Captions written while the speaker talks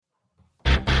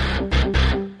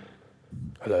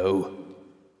Hello?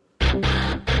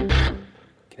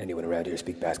 Can anyone around here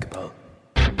speak basketball?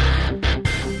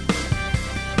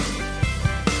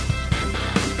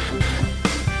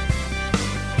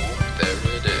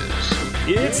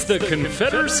 It's the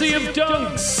Confederacy of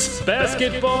Dunks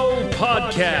Basketball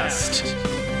Podcast.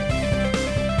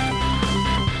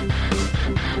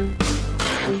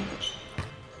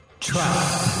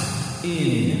 Trust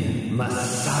in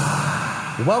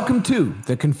Messiah. Welcome to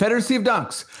the Confederacy of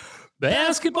Dunks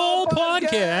Basketball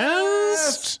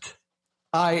Podcast.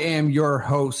 I am your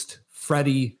host,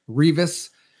 Freddie Rivas.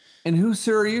 And who,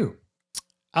 sir, are you?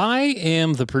 I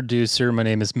am the producer. My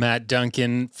name is Matt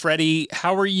Duncan. Freddie,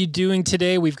 how are you doing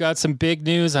today? We've got some big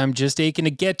news. I'm just aching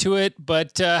to get to it,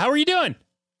 but how are you doing?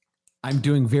 I'm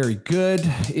doing very good.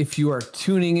 If you are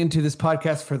tuning into this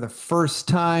podcast for the first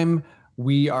time,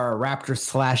 we are a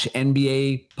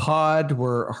Raptors/NBA pod.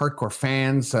 We're hardcore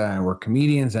fans. We're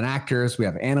comedians and actors. We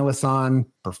have analysts on,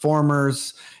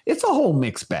 performers. It's a whole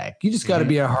mixed bag. You just got to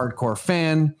be a hardcore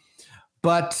fan.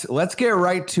 But let's get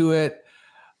right to it.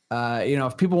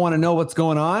 If people want to know what's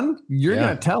going on, you're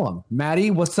going to tell them.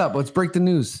 Maddie, what's up? Let's break the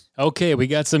news. Okay, we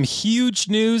got some huge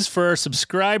news for our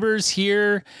subscribers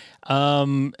here.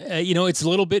 It's a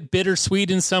little bit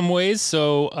bittersweet in some ways,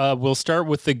 so we'll start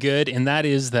with the good, and that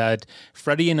is that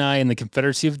Freddie and I and the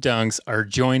Confederacy of Dunks are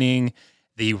joining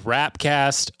the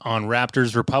Rapcast on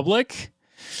Raptors Republic.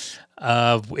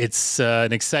 It's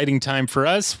an exciting time for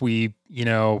us.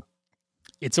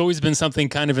 It's always been something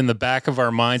kind of in the back of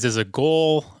our minds as a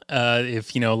goal.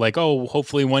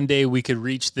 Hopefully one day we could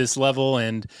reach this level,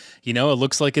 and, it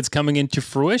looks like it's coming into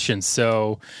fruition.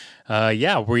 So,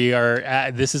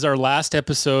 this is our last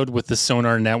episode with the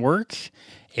Sonar Network.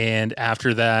 And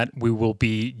after that, we will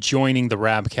be joining the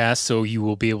Rapcast, so you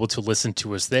will be able to listen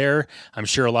to us there. I'm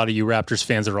sure a lot of you Raptors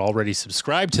fans are already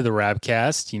subscribed to the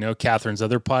Rapcast. Catherine's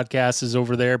other podcast is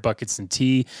over there, Buckets and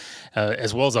Tea,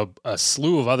 as well as a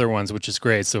slew of other ones, which is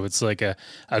great. So it's like a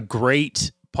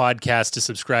great podcast to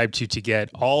subscribe to get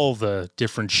all the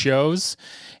different shows.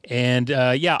 And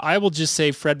I will just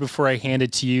say, Fred, before I hand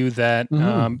it to you, that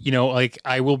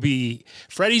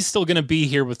Freddie's still going to be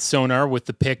here with Sonar with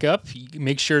the pickup.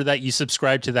 Make sure that you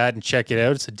subscribe to that and check it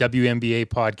out. It's a WNBA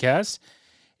podcast.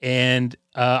 And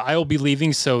I will be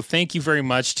leaving. So thank you very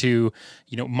much to,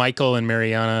 Michael and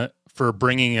Mariana for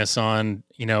bringing us on,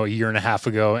 a year and a half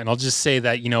ago. And I'll just say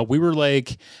that, we were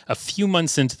like a few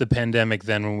months into the pandemic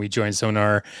then when we joined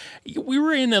Sonar. We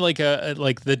were in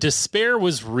the despair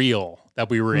was real that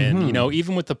we were in,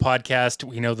 even with the podcast,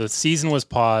 the season was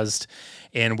paused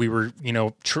and we were,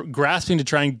 grasping to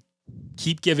try and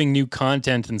keep giving new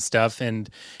content and stuff. And,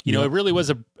 it really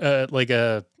was a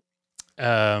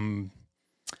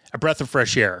breath of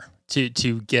fresh air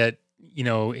to get,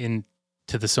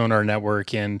 to the Sonar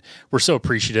Network, and we're so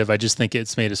appreciative. I just think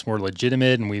it's made us more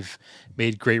legitimate, and we've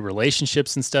made great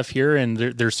relationships and stuff here, and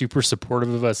they're super supportive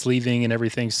of us leaving and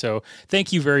everything. So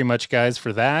thank you very much, guys,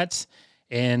 for that.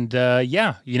 And we're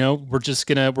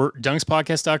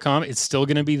dunkspodcast.com. It's still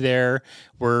going to be there.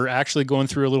 We're actually going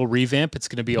through a little revamp. It's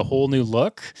going to be a whole new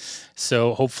look.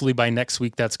 So hopefully by next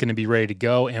week, that's going to be ready to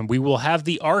go. And we will have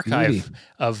the archive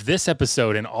of this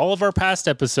episode and all of our past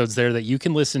episodes there that you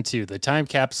can listen to. The time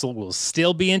capsule will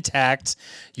still be intact.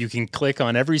 You can click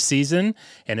on every season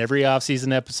and every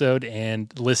off-season episode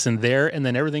and listen there. And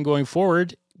then everything going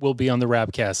forward will be on the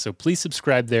Rapcast. So please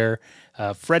subscribe there.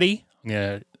 Freddie, I'm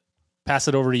going to pass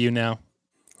it over to you now.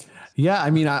 Yeah,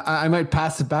 I mean, I might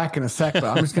pass it back in a sec, but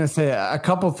I'm just going to say a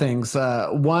couple things.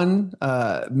 One,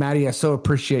 Maddie, I so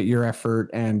appreciate your effort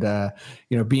and,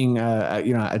 being,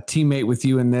 a teammate with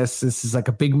you in this. This is like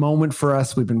a big moment for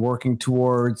us. We've been working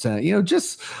towards,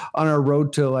 just on our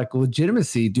road to like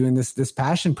legitimacy, doing this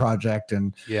passion project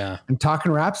and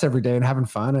talking raps every day and having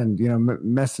fun and,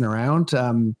 messing around.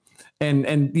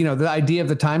 And the idea of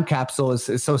the time capsule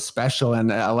is so special.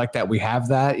 And I like that we have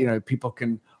that, people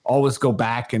can always go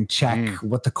back and check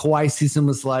what the Kawhi season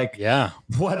was like. Yeah.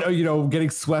 What,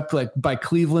 getting swept like by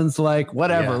Cleveland's like,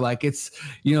 whatever. Yeah. Like it's,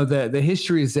 the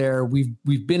history is there. We've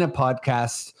been a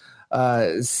podcast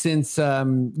since,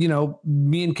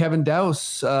 me and Kevin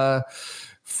Dowse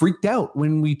freaked out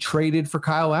when we traded for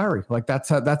Kyle Lowry. Like that's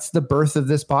the birth of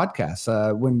this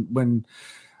podcast. When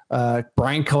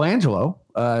Brian Colangelo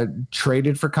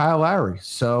traded for Kyle Lowry.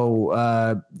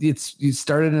 So you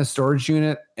started in a storage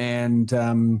unit, and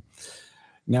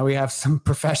now we have some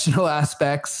professional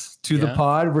aspects to the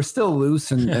pod. We're still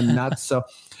loose and nuts. So,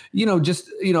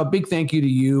 a big thank you to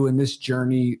you and this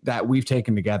journey that we've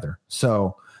taken together.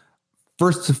 So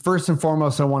first and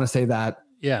foremost, I want to say that.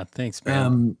 Yeah. Thanks,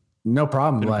 man. No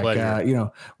problem. Been a Like,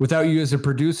 pleasure. without you as a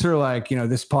producer, like,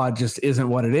 this pod just isn't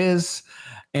what it is.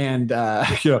 And,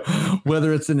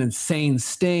 whether it's an insane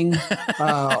sting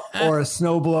or a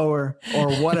snowblower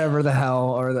or whatever the hell,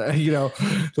 or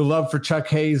the love for Chuck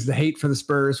Hayes, the hate for the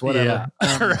Spurs, whatever.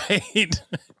 Yeah. Right. It's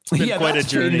been quite a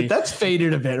journey. That's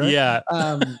faded a bit, right? Yeah.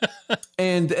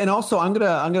 And also I'm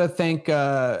gonna thank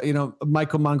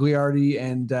Michael Mongliardi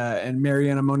and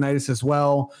Mariana Monitis as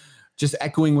well. Just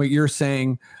echoing what you're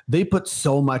saying, they put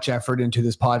so much effort into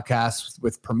this podcast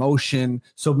with promotion.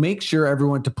 So make sure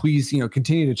everyone to please,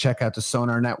 continue to check out the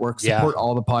Sonar Network, support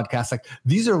all the podcasts. Like,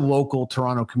 these are local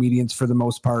Toronto comedians for the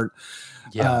most part.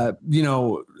 Yeah.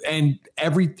 And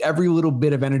every little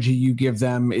bit of energy you give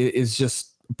them is just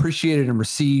appreciated and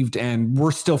received. And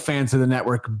we're still fans of the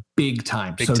network big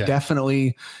time.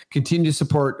 Definitely continue to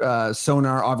support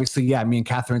Sonar. Obviously, me and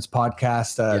Catherine's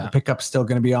podcast, the Pickup's still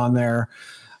going to be on there.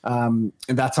 And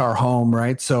that's our home,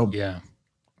 right? So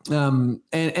and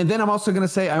then I'm also going to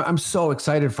say I'm so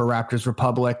excited for Raptors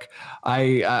Republic.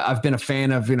 I've been a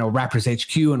fan of Raptors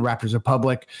HQ and Raptors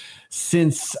Republic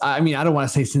since, I don't want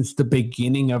to say since the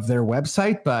beginning of their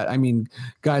website, but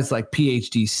guys like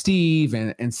PhD Steve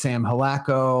and Sam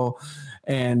Halako,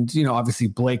 and obviously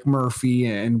Blake Murphy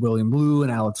and William Liu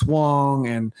and Alex Wong,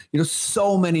 and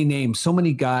so many names, so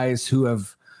many guys who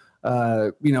have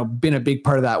been a big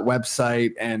part of that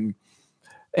website, and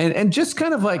just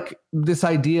kind of like this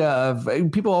idea of,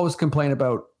 people always complain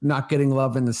about not getting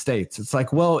love in the States. It's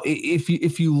like, well, if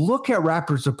you look at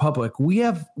Raptors Republic, we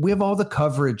have all the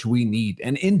coverage we need,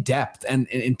 and in depth and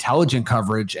intelligent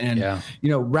coverage. And,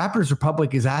 Raptors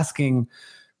Republic is asking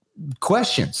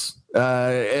questions,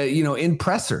 in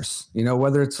pressers,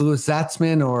 whether it's Louis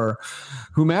Zatzman or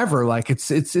whomever. Like,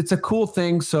 it's a cool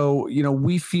thing. So,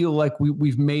 we feel like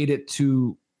we've made it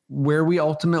to where we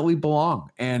ultimately belong,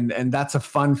 and that's a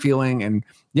fun feeling. And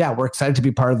we're excited to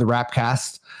be part of the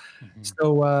Rapcast. Mm-hmm.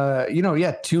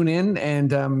 So tune in,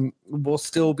 and we'll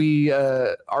still be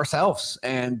ourselves,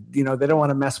 and they don't want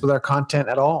to mess with our content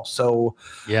at all. So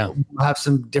we'll have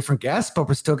some different guests, but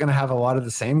we're still going to have a lot of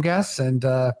the same guests. And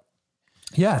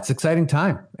it's exciting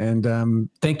time. And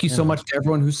thank you so much to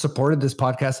everyone who supported this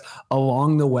podcast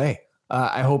along the way.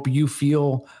 I hope you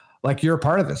feel like you're a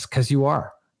part of this, because you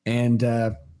are. And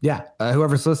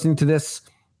whoever's listening to this,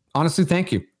 honestly,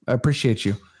 thank you. I appreciate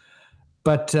you.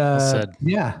 But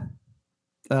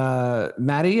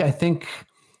Maddie, I think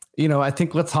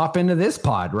let's hop into this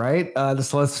pod, right?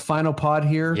 This final pod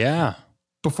here. Yeah.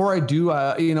 Before I do,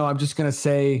 I'm just going to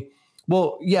say,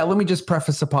 let me just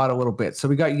preface the pod a little bit. So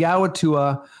we got Yao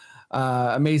Atua,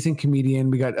 amazing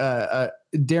comedian. We got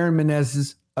Darren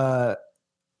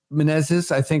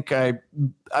Menezes. I think I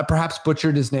perhaps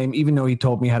butchered his name, even though he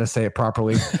told me how to say it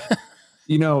properly.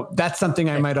 That's something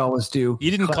I might always do.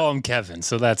 You didn't call him Kevin,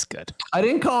 so that's good. I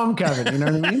didn't call him Kevin. You know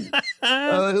what I mean?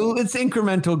 It's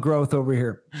incremental growth over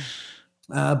here.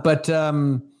 It's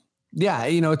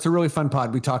a really fun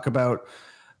pod. We talk about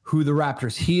who the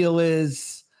Raptors heel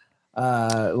is,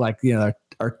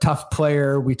 our tough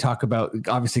player. We talk about,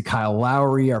 obviously, Kyle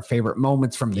Lowry, our favorite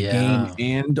moments from the game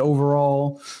and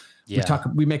overall.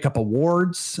 We make up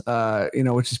awards,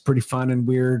 which is pretty fun and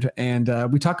weird.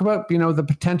 And we talk about, the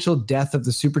potential death of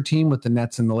the super team with the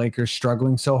Nets and the Lakers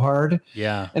struggling so hard.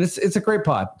 Yeah. And it's a great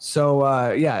pod. So,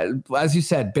 as you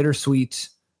said, bittersweet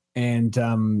and,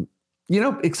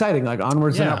 exciting, like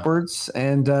onwards and upwards.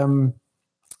 And, so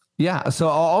I'll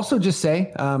also just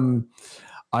say,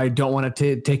 I don't want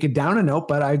to take it down a note,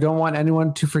 but I don't want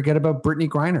anyone to forget about Brittany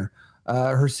Griner.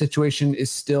 Her situation is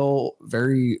still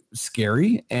very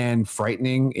scary and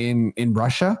frightening in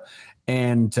Russia.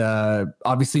 And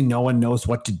obviously no one knows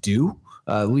what to do.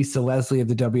 Lisa Leslie of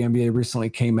the WNBA recently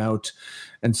came out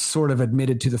and sort of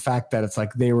admitted to the fact that it's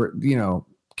like they were,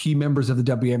 key members of the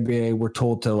WNBA were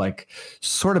told to like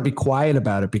sort of be quiet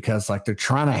about it, because like they're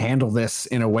trying to handle this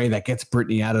in a way that gets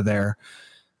Brittany out of there.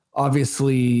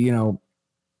 Obviously,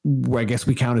 I guess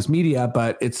we count as media,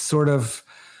 but it's sort of,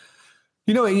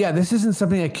 this isn't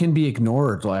something that can be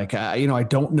ignored. Like, I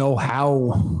don't know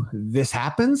how this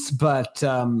happens, but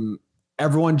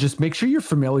everyone just make sure you're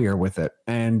familiar with it.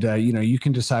 And, you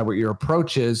can decide what your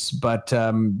approach is, but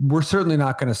we're certainly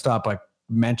not going to stop like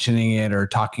mentioning it or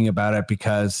talking about it,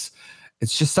 because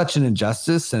it's just such an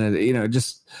injustice. And, it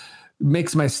just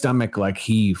makes my stomach like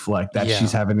heave, like that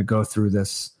she's having to go through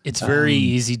this. It's very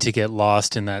easy to get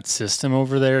lost in that system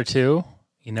over there too.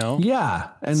 Yeah.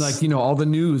 And like, all the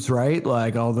news, right?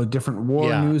 Like all the different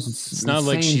war news. It's not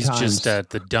like she's just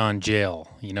at the Don jail.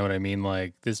 You know what I mean?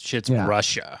 Like, this shit's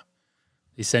Russia.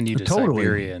 They send you to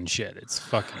Siberia and shit. It's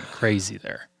fucking crazy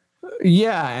there.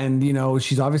 Yeah, and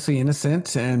she's obviously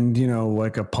innocent, and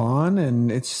like a pawn,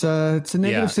 and it's a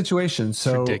negative situation.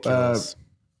 So ridiculous.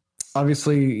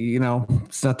 Obviously,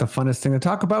 it's not the funnest thing to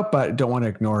talk about, but don't want to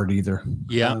ignore it either.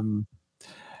 Yeah.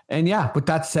 And yeah, with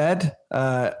that said,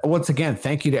 once again,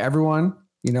 thank you to everyone.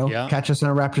 Catch us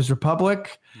on Raptors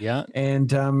Republic. Yeah.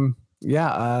 And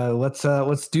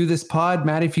let's do this pod.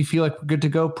 Matt, if you feel like we're good to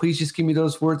go, please just give me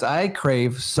those words I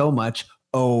crave so much.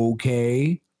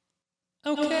 Okay.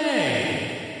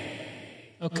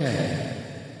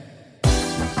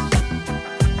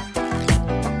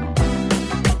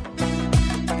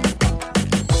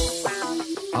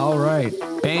 All right.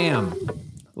 Bam.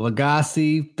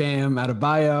 Lagasse, Bam,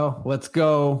 Adebayo. Let's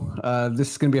go. This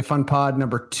is going to be a fun pod,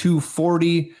 number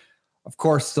 240. Of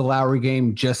course, the Lowry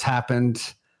game just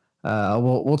happened.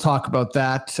 We'll talk about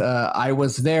that. I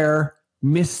was there,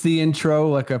 missed the intro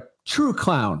like a true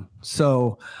clown.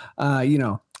 So,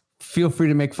 feel free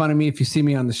to make fun of me if you see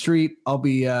me on the street. I'll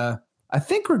be, I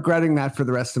think, regretting that for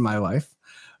the rest of my life.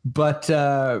 But,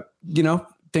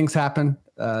 things happen.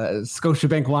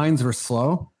 Scotiabank lines were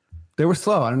slow. They were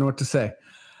slow. I don't know what to say.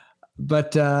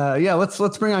 But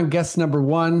let's bring on guest number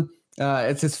one.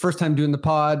 It's his first time doing the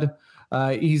pod.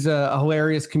 He's a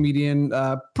hilarious comedian,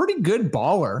 pretty good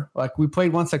baller. Like we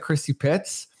played once at Chrissy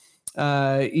Pitts.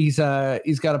 He's got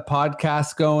a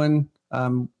podcast going.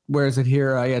 Where is it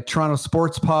here? Toronto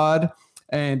Sports Pod,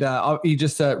 and he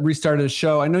just restarted a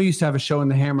show. I know he used to have a show in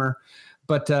the Hammer,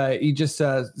 but he just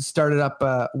started up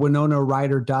Winona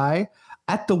Ride or Die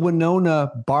at the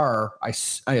Winona Bar. I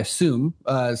assume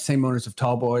same owners of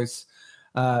Tall Boys.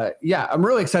 I'm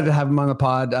really excited to have him on the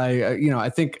pod. I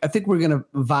think we're gonna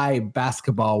vibe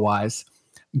basketball wise.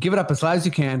 Give it up as loud as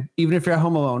you can, even if you're at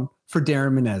home alone, for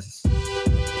Darren Menezes.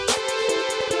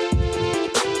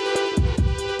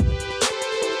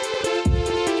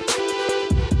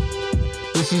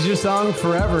 This is your song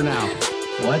forever now.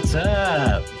 What's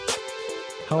up?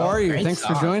 How are you? Thanks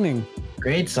for joining.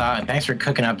 Great song. Thanks for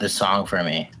cooking up this song for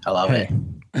me. I love it.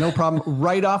 No problem.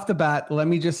 Right off the bat, let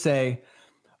me just say,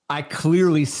 I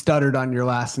clearly stuttered on your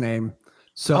last name.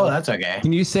 So that's okay.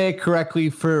 Can you say it correctly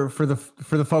for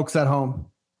the folks at home?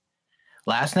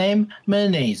 Last name,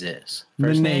 Menezes.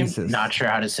 First name, not sure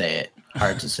how to say it.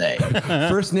 Hard to say.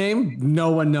 First name,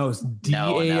 no one knows.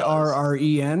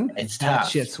 Darren. It's tough. That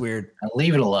shit's weird. I'll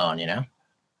leave it alone,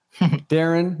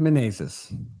 Darren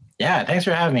Menezes. Yeah, thanks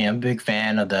for having me. I'm a big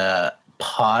fan of the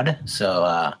pod.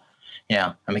 So,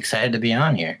 I'm excited to be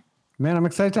on here. Man, I'm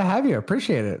excited to have you.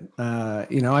 Appreciate it.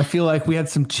 I feel like we had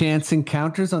some chance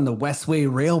encounters on the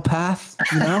Westway rail path,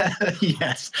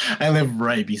 Yes, I live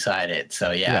right beside it.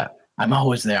 So, yeah. I'm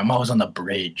always there. I'm always on the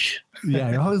bridge.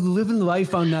 Yeah, you're always living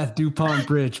life on that DuPont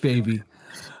Bridge, baby.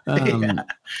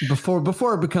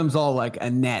 Before it becomes all like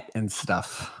a net and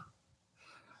stuff.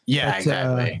 Yeah,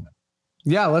 exactly.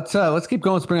 Let's keep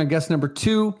going. Let's bring on guest number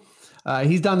 2.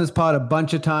 He's done this pod a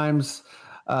bunch of times.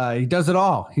 He does it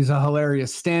all. He's a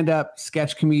hilarious stand-up,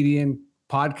 sketch comedian,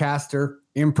 podcaster,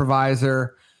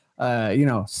 improviser.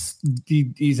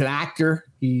 He's an actor.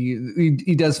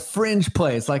 He does fringe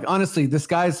plays. Like, honestly, this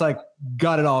guy's like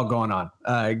got it all going on.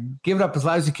 Give it up as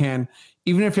loud as you can,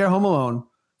 even if you're home alone,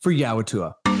 for Yawo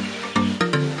Tua.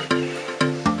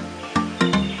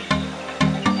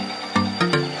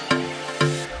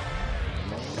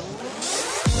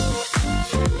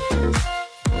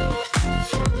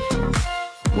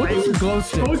 I'm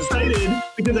so excited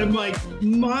because I'm like,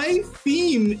 my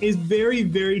theme is very,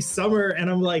 very summer, and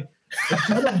I'm like, I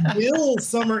try to build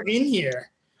summer in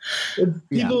here.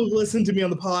 People who listen to me on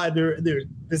the pod,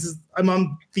 I'm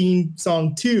on theme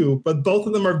song too, but both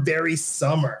of them are very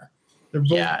summer. They're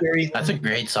both very. That's a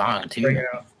great song too.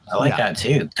 I like that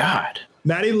too. God.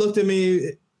 Maddie looked at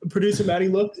me. Producer Maddie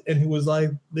looked and he was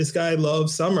like, "This guy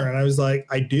loves summer," and I was like,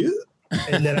 "I do,"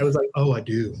 and then I was like, "Oh, I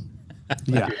do."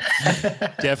 Yeah.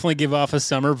 Definitely give off a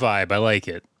summer vibe. I like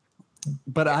it.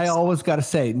 But I always got to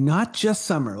say, not just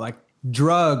summer, like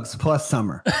drugs plus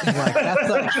summer. Like that's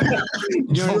like,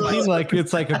 you know what I mean? Like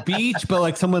it's like a beach, but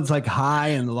like someone's like high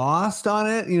and lost on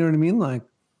it. You know what I mean? Like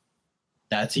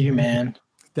that's you, man.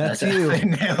 That's you. I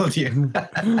nailed you.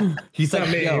 He's like,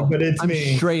 me, but it's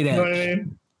me. Straight edge. You know what I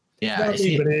mean? Yeah, it's not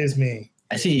me, but it is me.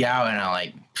 I see Yao and I'm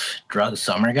like, drug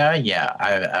summer guy. Yeah,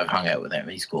 I've hung out with him.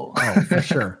 He's cool. Oh, for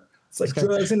sure. It's like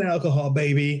drugs and alcohol,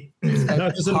 baby.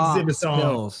 Not just an exhibit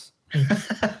song.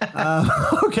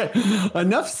 Okay,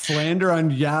 enough slander on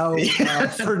Yao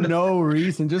for no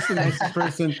reason. Just the nicest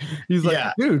person. He's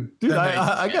like, dude,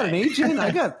 I got an agent.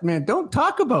 Man, don't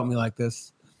talk about me like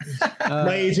this.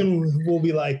 My agent will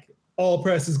be like, all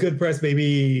press is good press,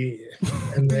 baby.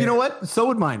 And You know what? So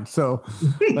would mine. So,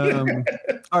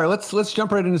 all right, let's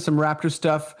jump right into some Raptor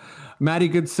stuff. Maddie,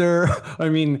 good sir. I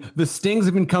mean, the stings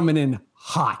have been coming in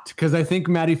hot because I think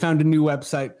Maddie found a new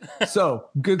website. So,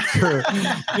 good sir,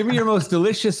 give me your most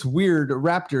delicious, weird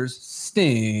Raptors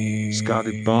sting.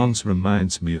 Scotty Barnes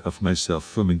reminds me of myself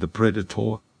filming The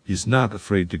Predator. He's not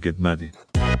afraid to get muddy.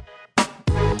 There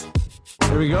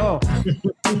we go.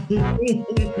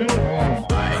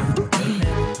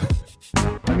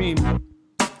 I mean,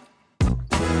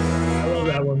 I love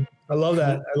that one. I love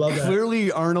that.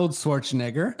 clearly Arnold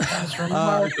Schwarzenegger. That's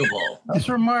remarkable. That's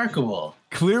remarkable.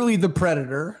 Clearly the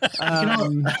Predator.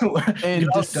 And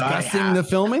discussing the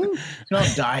filming. You know,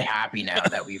 die happy now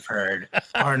that we've heard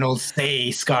Arnold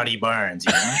say Scotty Barnes.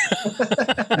 You know?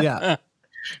 Yeah.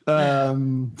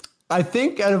 I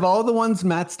think out of all the ones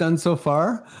Matt's done so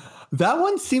far, that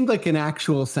one seemed like an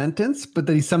actual sentence, but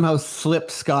that he somehow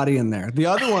slipped Scotty in there. The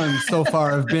other ones so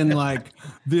far have been like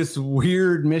this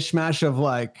weird mishmash of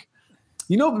like,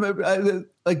 you know,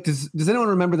 like does anyone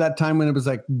remember that time when it was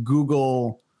like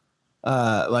Google,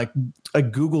 like a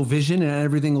Google Vision and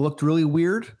everything looked really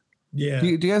weird? Yeah. Do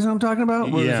you guys know what I'm talking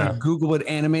about? Where Yeah. it was like Google would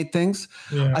animate things.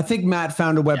 Yeah. I think Matt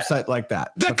found a website like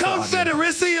that. The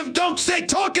Confederacy of Don't Say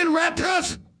Talking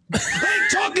Raptors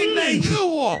ain't talking to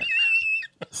you.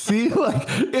 See, like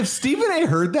if Stephen A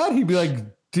heard that, he'd be like,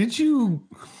 "Did you?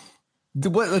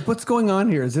 What's going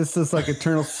on here? Is this like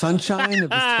Eternal Sunshine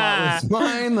of the Spotless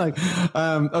Mind?" Like,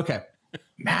 okay,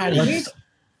 Maddie's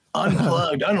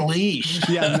unplugged, unleashed.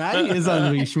 yeah, Maddie is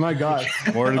unleashed. My God,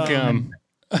 More to come.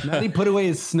 Maddie put away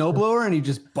his snowblower and he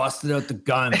just busted out the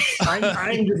gun.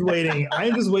 I'm just waiting.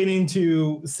 I'm just waiting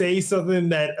to say something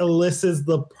that elicits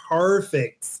the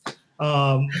perfect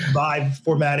vibe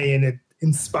for Maddie, and it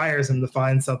inspires him to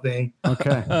find something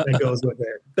Okay, that goes with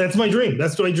it. That's my dream.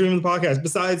 That's what I dream of the podcast.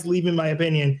 Besides leaving my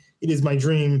opinion, it is my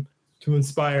dream to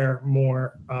inspire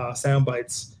more sound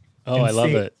bites. Oh, and I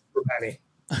love save it. for Maddie.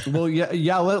 well,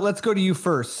 yeah. Let's go to you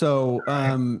first. So,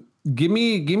 give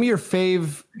me your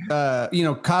fave.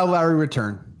 Kyle Lowry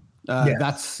return. Yes.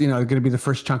 That's going to be the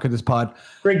first chunk of this pod.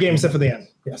 Great game set for the end.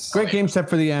 Yes. Great game set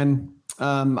for the end.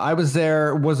 I was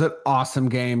there. Was an awesome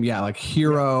game. Yeah, like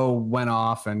Hero went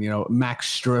off, and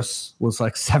Max Struss was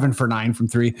like 7 for 9 from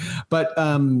 3. But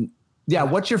yeah,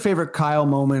 what's your favorite Kyle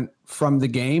moment from the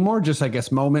game, or just I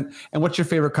guess moment? And what's your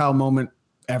favorite Kyle moment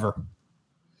ever?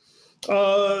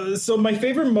 So my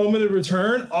favorite moment of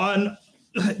return on,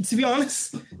 to be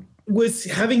honest, was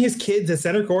having his kids at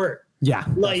center court. Yeah,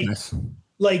 that's Like- nice.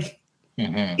 Like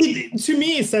to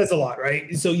me, it says a lot,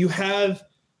 right? So he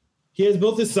has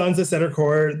both his sons at center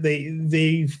court.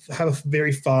 They have a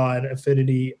very fond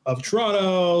affinity of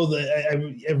Toronto.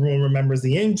 Everyone remembers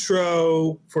the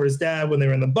intro for his dad when they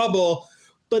were in the bubble.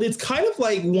 But it's kind of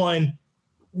like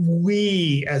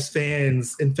we as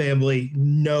fans and family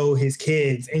know his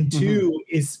kids. And two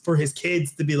is for his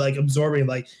kids to be like absorbing.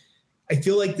 Like, I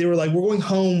feel like they were like, we're going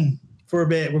home for a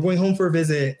bit. We're going home for a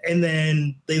visit. And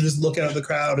then they just look out of the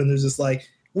crowd and they're just like,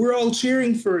 we're all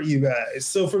cheering for you guys.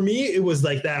 So for me, it was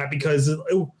like that because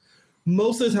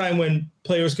most of the time when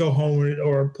players go home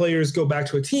or players go back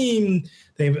to a team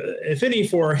they have affinity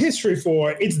for, history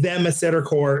for, it's them at center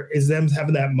court, is them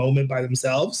having that moment by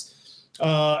themselves.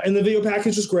 And the video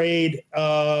package was great.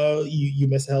 You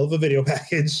missed a hell of a video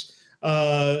package.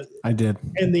 I did.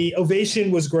 And the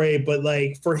ovation was great, but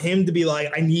like for him to be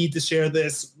like, I need to share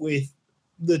this with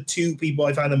the two people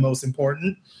I find the most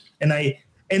important. And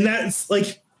that's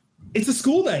like, it's a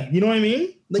school night. You know what I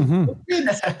mean? Like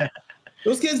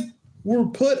those kids were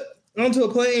put onto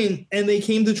a plane and they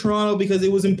came to Toronto because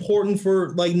it was important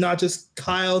for like, not just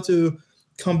Kyle to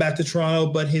come back to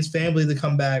Toronto, but his family to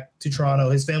come back to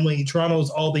Toronto. His family, Toronto is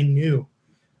all they knew.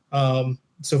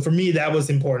 So for me, that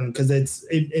was important because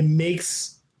it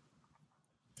makes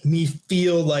me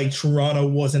feel like Toronto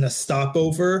wasn't a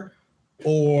stopover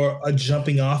or a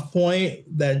jumping off point,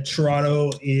 that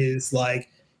Toronto is like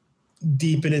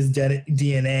deep in his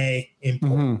DNA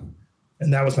important.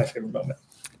 And that was my favorite moment.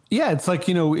 Yeah, it's like,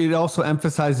 it also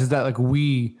emphasizes that like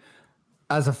we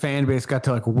as a fan base got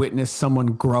to like witness someone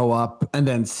grow up and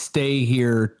then stay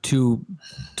here to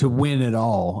win it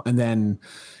all. And then,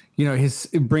 his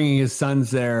bringing his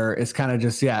sons there is kind of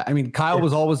just, I mean, Kyle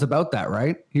was always about that,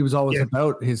 right? He was always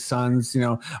about his sons.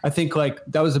 I think like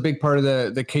that was a big part of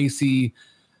the Casey,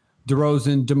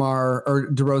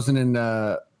 DeRozan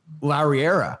and Lowry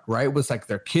era, right? It was like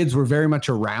their kids were very much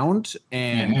around,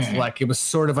 and like it was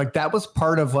sort of like that was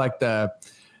part of like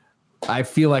I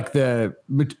feel like the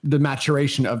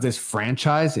maturation of this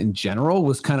franchise in general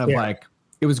was kind of like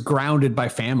grounded by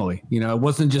family. You know, it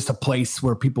wasn't just a place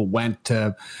where people went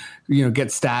to, you know, get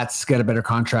stats, get a better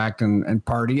contract and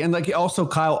party. And like also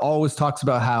Kyle always talks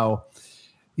about how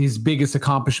his biggest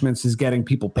accomplishments is getting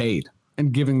people paid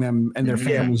and giving them and their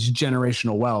families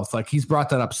generational wealth. Like he's brought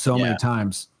that up so many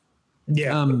times.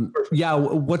 Yeah.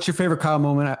 What's your favorite Kyle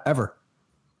moment ever?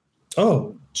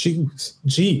 Oh,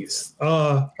 jeez.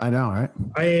 I know,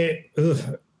 right?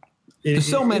 There's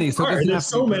so many. There's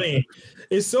so many.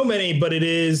 It's so many, but it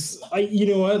is. You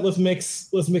know what? Let's mix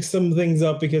some things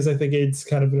up because I think it's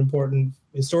kind of an important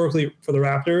historically for the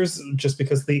Raptors, just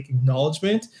because the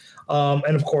acknowledgement,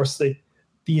 and of course the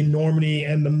enormity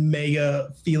and the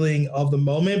mega feeling of the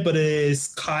moment. But it is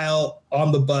Kyle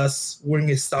on the bus wearing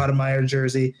his Stoudemire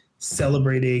jersey,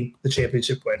 celebrating the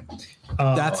championship win.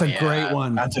 That's a great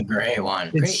one. That's a great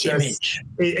one. It's Great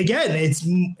just,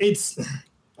 image. It's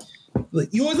like,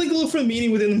 you always like to look for the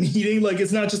meaning within the meeting. Like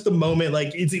it's not just the moment.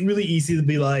 Like it's really easy to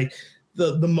be like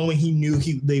the moment he knew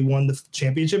they won the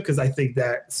championship, because I think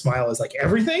that smile is like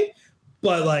everything.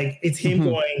 But like it's him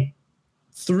going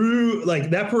through, like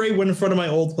that parade went in front of my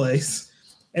old place,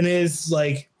 and it's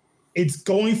like it's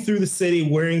going through the city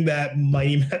wearing that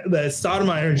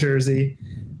Stoudemire jersey,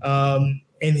 and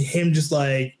him just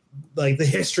like the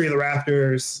history of the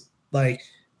Raptors. Like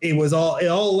it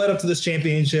all led up to this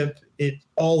championship. It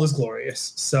all was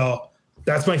glorious. So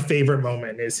that's my favorite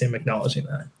moment, is him acknowledging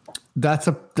that. That's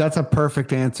a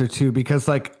perfect answer too, because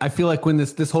like I feel like when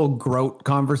this whole GROAT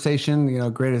conversation, you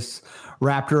know, greatest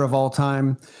Raptor of all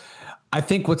time, I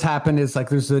think what's happened is like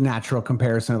there's a natural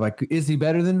comparison of like, is he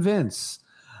better than Vince?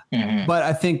 Mm-hmm. But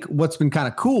I think what's been kind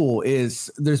of cool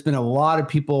is there's been a lot of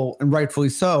people, and rightfully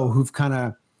so, who've kind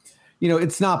of, you know,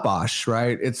 it's not Bosh,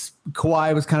 right? It's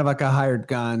Kawhi was kind of like a hired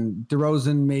gun.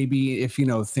 DeRozan, maybe if, you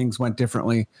know, things went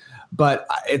differently. But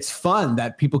it's fun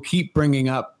that people keep bringing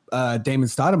up Damon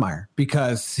Stoudemire,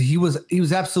 because he was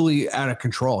absolutely out of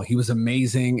control. He was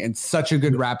amazing and such a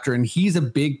good Raptor. And he's a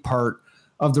big part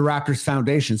of the Raptors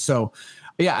foundation. So,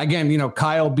 yeah, again, you know,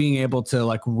 Kyle being able to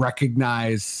like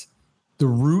recognize the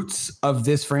roots of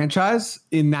this franchise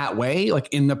in that way, like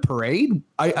in the parade,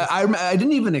 I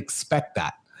didn't even expect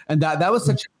that. And that was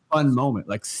such a fun moment.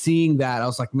 Like seeing that, I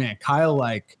was like, man, Kyle,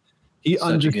 like he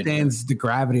understands the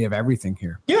gravity of everything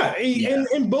here. Yeah. And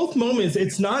in both moments,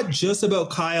 it's not just about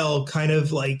Kyle kind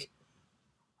of like,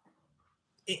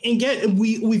 and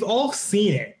we've all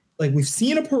seen it. Like we've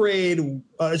seen a parade,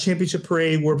 a championship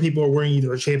parade, where people are wearing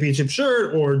either a championship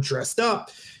shirt or dressed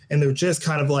up, and they're just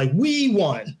kind of like, we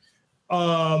won.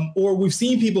 Or we've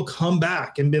seen people come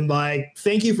back and been like,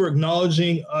 thank you for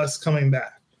acknowledging us coming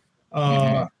back.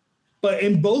 But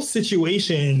in both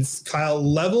situations, Kyle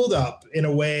leveled up in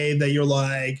a way that you're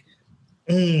like,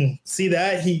 see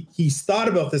that? He's thought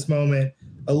about this moment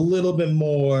a little bit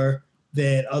more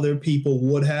than other people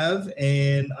would have,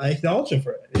 and I acknowledge him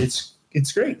for it.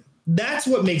 It's great. That's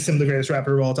what makes him the greatest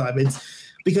Raptor of all time. It's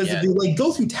because if you like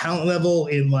go through talent level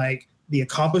in like the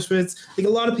accomplishments, like a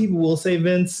lot of people will say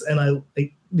Vince, and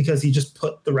because he just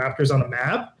put the Raptors on a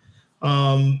map.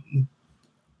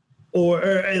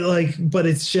 But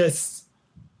it's just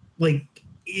like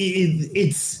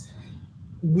it's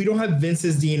we don't have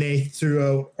Vince's DNA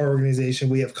throughout our organization.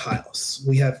 We have Kyle's.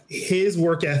 We have his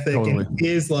work ethic and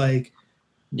his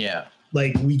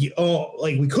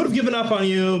we could have given up on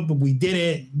you, but we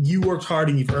didn't. You worked hard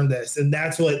and you've earned this, and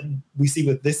that's what we see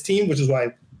with this team, which is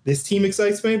why this team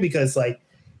excites me, because like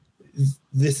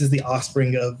this is the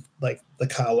offspring of like the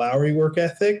Kyle Lowry work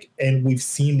ethic, and we've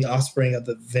seen the offspring of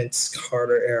the Vince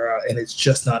Carter era, and it's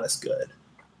just not as good.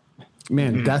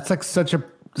 Man, that's like such a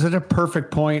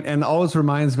perfect point, and always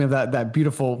reminds me of that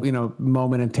beautiful, you know,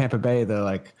 moment in Tampa Bay.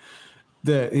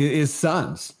 His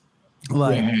sons,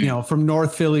 like, you know, from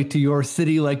North Philly to your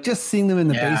city, like just seeing them in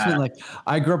the basement. Like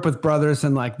I grew up with brothers,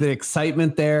 and like the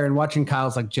excitement there, and watching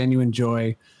Kyle's like genuine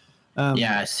joy.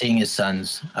 Seeing his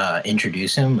sons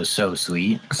introduce him was so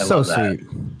sweet. So sweet.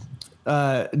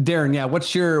 Darren,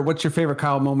 what's your favorite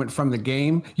Kyle moment from the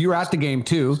game? You were at the game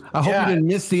too. I hope you didn't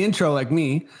miss the intro like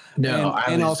me. No,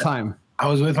 all time. I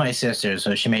was with my sister,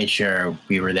 so she made sure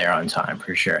we were there on time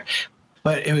for sure.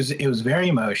 But it was very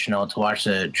emotional to watch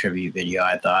the tribute video,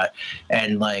 I thought.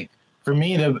 And like for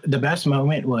me, the best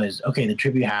moment was, okay, the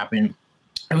tribute happened.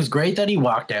 It was great that he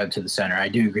walked out to the center. I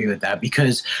do agree with that,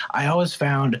 because I always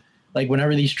found, like,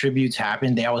 whenever these tributes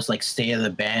happen, they always like stay on the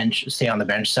bench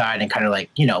side and kind of like,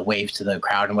 you know, wave to the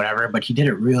crowd and whatever. But he did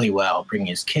it really well, bringing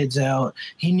his kids out.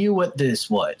 He knew what this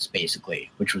was,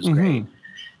 basically, which was great.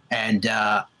 And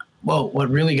what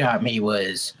really got me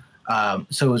was,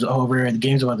 so it was over, the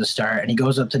game's about to start, and he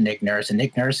goes up to Nick Nurse, and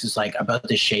Nick Nurse is like about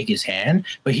to shake his hand,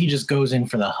 but he just goes in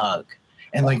for the hug.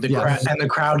 and like the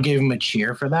crowd gave him a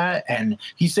cheer for that. And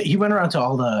he said he went around to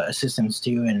all the assistants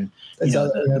too, and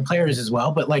the players as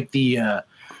well. But like the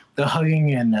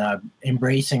hugging and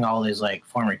embracing all his like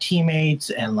former teammates,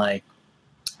 and like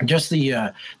just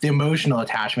the emotional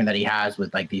attachment that he has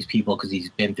with like these people, because he's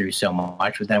been through so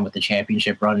much with them with the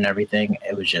championship run and everything.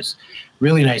 It was just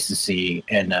really nice to see.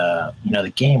 And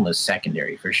the game was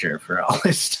secondary for sure for all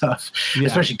this stuff,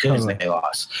 especially because they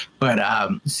lost. But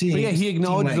he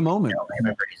acknowledged the moment.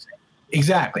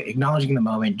 Exactly, acknowledging the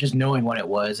moment, just knowing what it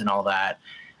was and all that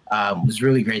was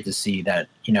really great to see. That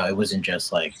it wasn't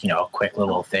just like a quick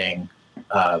little thing.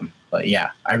 But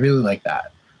yeah, I really like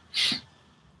that.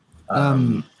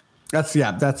 That's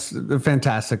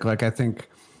fantastic. Like, I think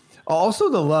also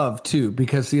the love too,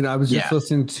 because I was just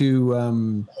listening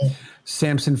to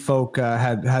Samson Folk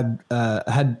had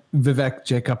Vivek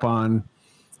Jacob on,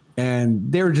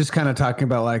 and they were just kind of talking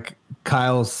about like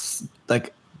Kyle's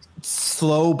like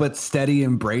slow but steady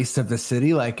embrace of the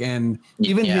city, like, and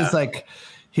even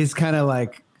his kind of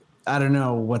like, I don't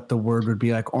know what the word would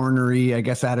be, like ornery, I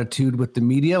guess, attitude with the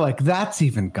media, like that's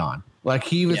even gone. Like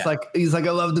he was he's like,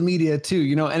 I love the media too,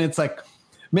 and it's like,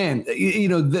 man,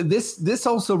 this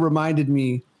also reminded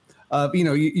me of,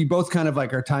 you both kind of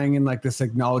like are tying in like this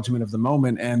acknowledgement of the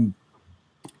moment. And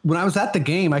when I was at the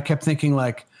game, I kept thinking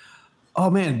like,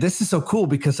 oh man, this is so cool,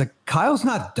 because like Kyle's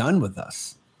not done with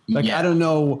us. Like, I don't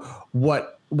know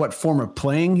what form of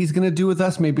playing he's going to do with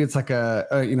us. Maybe it's like a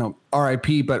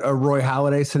RIP, but a Roy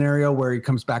Halladay scenario where he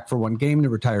comes back for one game to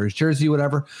retire his jersey,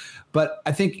 whatever. But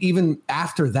I think even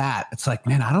after that, it's like,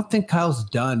 man, I don't think Kyle's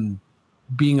done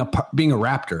being a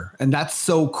Raptor. And that's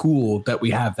so cool that we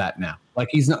have that now. Like,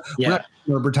 he's not, we're not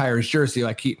going to retire his jersey.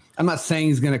 Like I'm not saying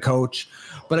he's going to coach,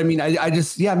 but I mean, I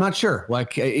just, I'm not sure.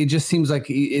 Like, it just seems like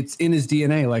it's in his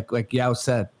DNA. Like Yao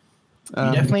said.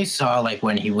 You definitely saw like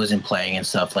when he wasn't playing and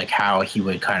stuff, like how he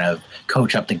would kind of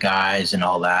coach up the guys and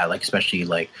all that, like especially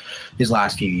like his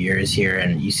last few years here.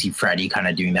 And you see Freddie kind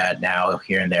of doing that now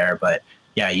here and there. But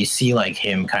yeah, you see like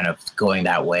him kind of going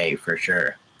that way for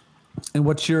sure. And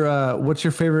what's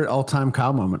your favorite all-time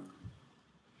Kyle moment?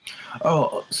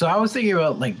 Oh, so I was thinking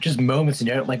about like just moments in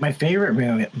there. Like my favorite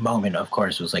moment, of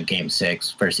course, was like Game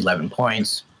 6, first 11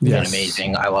 points. Yes.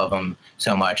 Amazing. I love him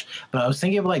so much. But I was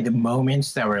thinking of like the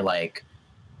moments that were like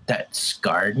that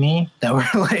scarred me. That were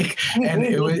like, and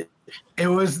it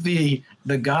was the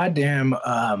goddamn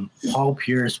Paul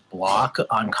Pierce block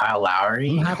on Kyle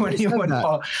Lowry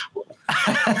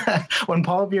when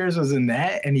Paul Pierce was in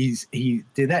net, and he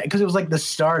did that because it was like the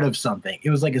start of something.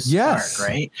 It was like a spark,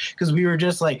 right? Because we were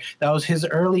just like, that was his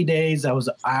early days. That was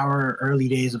our early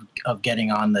days of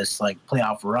getting on this like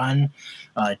playoff run.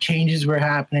 Changes were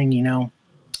happening,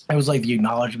 It was like the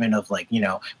acknowledgement of like,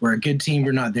 we're a good team,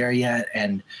 we're not there yet,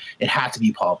 and it had to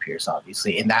be Paul Pierce,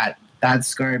 obviously, and that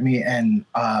scarred me. And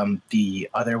the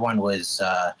other one was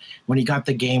when he got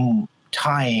the game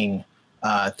tying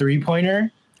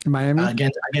 3-pointer. Miami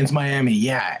against Miami,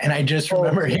 yeah. And I just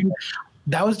remember him.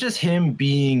 That was just him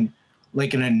being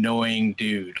like an annoying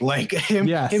dude, like him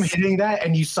hitting that,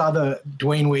 and you saw the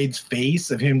Dwayne Wade's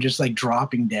face of him just like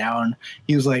dropping down.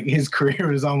 He was like, his career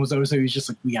was almost over, so he was just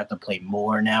like, we have to play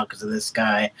more now because of this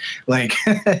guy. Like,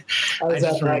 I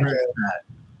just remember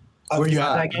that. Were you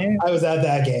at that game? I was at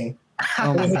that game.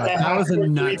 Oh my God. That was a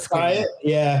nuts game.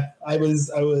 Yeah, I was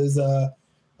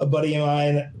a buddy of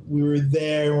mine. We were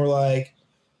there, and we're like,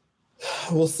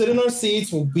 we'll sit in our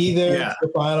seats. We'll be there for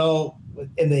the final,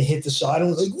 and they hit the shot,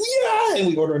 and we're like, and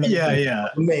we order another. Yeah.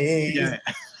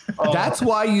 That's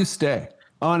why you stay,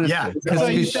 honestly,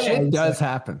 because shit does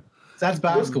happen. That's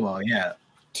basketball. Yeah.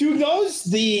 To acknowledge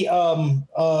the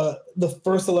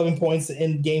first 11 points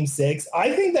in Game 6,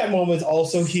 I think that moment is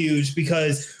also huge,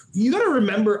 because you got to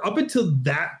remember, up until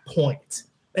that point,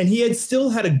 and he had still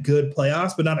had a good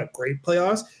playoffs, but not a great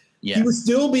playoffs. Yeah. He was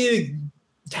still being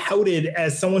touted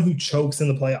as someone who chokes in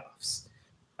the playoffs.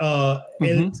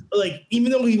 And like,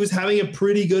 even though he was having a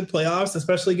pretty good playoffs,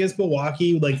 especially against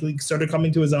Milwaukee, like he started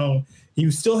coming to his own,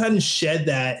 he still hadn't shed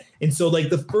that. And so like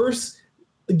the first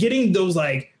getting those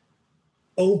like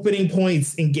opening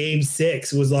points in Game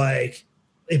 6 was like,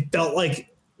 it felt like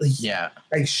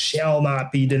I shall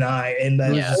not be denied. And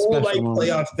that whole like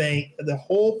playoff thing, the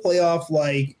whole playoff,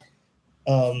 like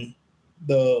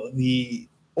the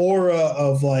aura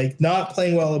of like not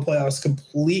playing well in the playoffs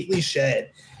completely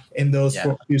shed in those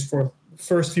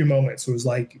first few moments. It was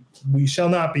like, we shall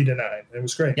not be denied. It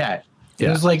was great. It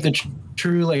was like the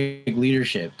true like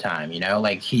leadership time,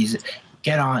 like he's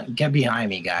get behind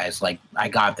me, guys, like I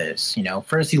got this,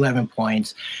 first 11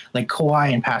 points. Like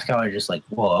Kawhi and Pascal are just like,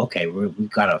 well, okay, we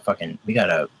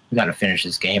gotta finish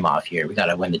this game off here. We got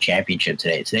to win the championship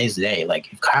today. Today's the day.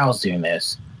 Like, if Kyle's doing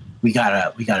this, we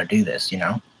gotta do this, you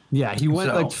know? Yeah, he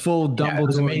went like full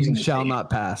Dumbledore shall not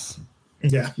pass.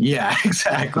 Yeah,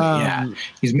 exactly.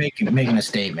 He's making a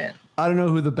statement. I don't know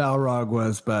who the Balrog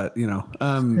was, but you know,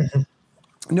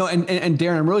 no. And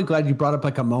Darren, I'm really glad you brought up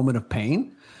like a moment of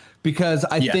pain, because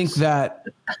I think that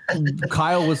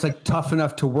Kyle was like tough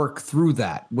enough to work through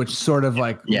that, which sort of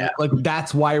like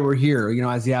that's why we're here. You know,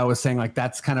 as Yao was saying, like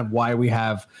that's kind of why we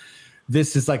have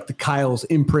this is like the Kyle's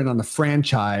imprint on the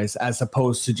franchise, as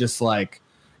opposed to just like,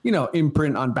 you know,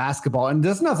 imprint on basketball. And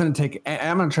there's nothing to take.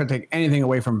 I'm not trying to take anything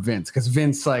away from Vince, because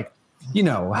Vince, like, you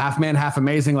know, half man, half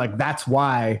amazing. Like that's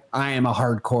why I am a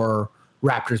hardcore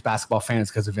Raptors basketball fan,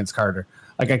 because of Vince Carter.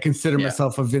 Like I consider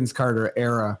myself a Vince Carter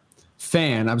era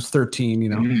fan. I was 13, you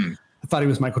know, I thought he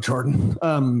was Michael Jordan.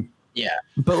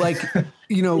 But like,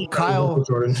 you know, Kyle,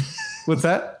 Jordan. What's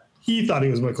that? He thought he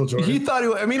was Michael Jordan. He thought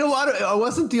I mean, I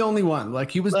wasn't the only one.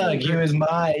 Like he was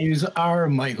our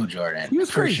Michael Jordan. He was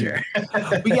for crazy. Sure.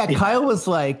 But yeah, Kyle was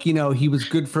like, you know, he was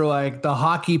good for like the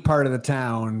hockey part of the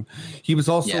town. He was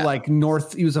also like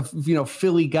North. He was a, you know,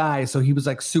 Philly guy, so he was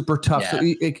like super tough. So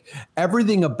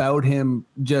everything about him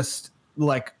just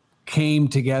like came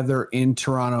together in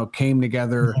Toronto, came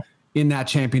together in that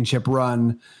championship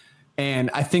run.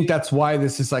 And I think that's why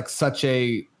this is like such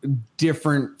a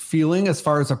different feeling as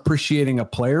far as appreciating a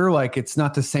player. Like it's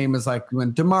not the same as like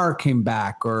when DeMar came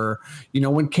back, or, you know,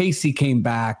 when Casey came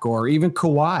back, or even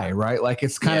Kawhi, right? Like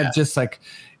it's kind of just like,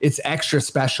 it's extra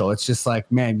special. It's just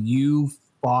like, man, you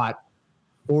fought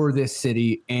for this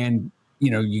city, and, you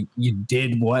know, you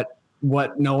did what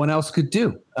no one else could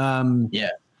do. But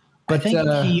I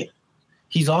think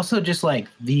he's also just like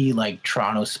the like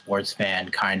Toronto sports fan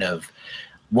kind of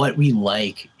what we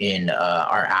like in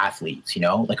our athletes, you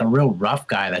know, like a real rough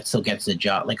guy that still gets the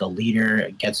job, like a leader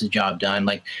gets the job done.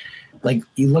 Like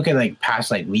you look at like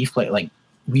past like Leaf play, like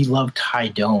we love Ty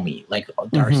Domi, like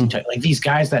Darcy, like these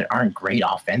guys that aren't great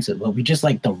offensive, but we just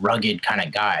like the rugged kind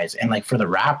of guys. And like for the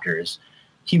Raptors,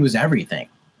 he was everything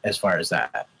as far as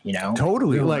that, you know,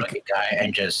 totally real like rugged guy.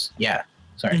 And just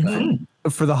sorry, go ahead.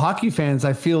 For the hockey fans,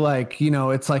 I feel like, you know,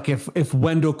 it's like if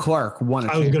Wendell Clark won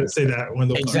I was going to say that.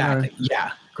 Wendell Clark.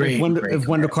 Yeah. Great. If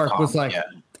Wendell Clark was like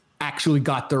actually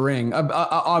got the ring,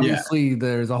 obviously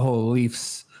there's a whole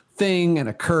Leafs thing and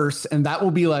a curse, and that will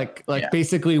be like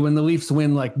basically when the Leafs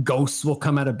win, like ghosts will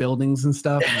come out of buildings and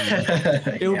stuff.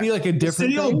 And it will be like a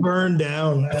different. The city will burn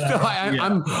down. So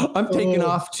I'm taking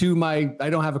off to my. I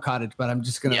don't have a cottage, but I'm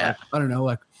just gonna. Like, I don't know,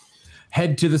 like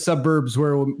head to the suburbs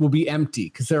where we'll be empty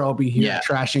because they'll all be here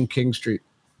trashing King Street.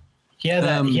 He had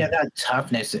that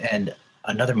toughness. And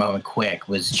another moment quick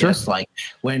was just like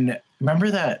when, remember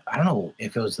that, I don't know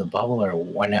if it was the bubble or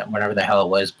whenever the hell it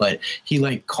was, but he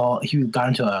got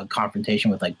into a confrontation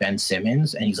with like Ben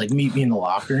Simmons, and he's like, meet me in the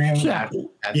locker room.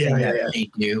 They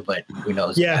do, but who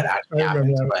knows if that actually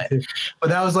happens. But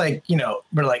that was like, you know,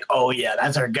 we're like, oh yeah,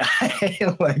 that's our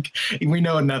guy. Like we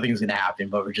know nothing's gonna happen,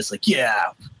 but we're just like, yeah,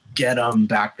 get him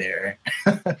back there.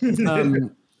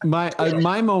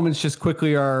 My moments just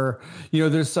quickly are, you know,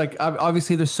 there's like,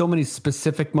 obviously there's so many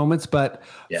specific moments, but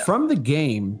from the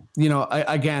game, you know,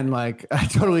 I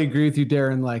totally agree with you,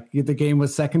 Darren, like the game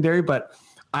was secondary, but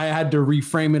I had to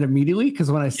reframe it immediately. Cause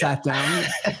when I sat down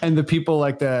and the people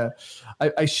like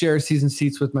I share season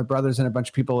seats with my brothers and a bunch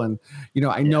of people. And, you know,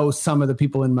 I know some of the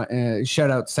people in my shout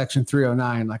out section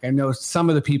 309. Like I know some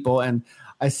of the people, and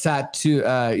I sat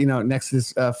to, you know, next to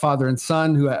this father and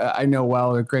son who I know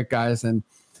well, they're great guys. And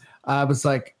I was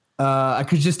like, I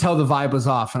could just tell the vibe was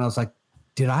off. And I was like,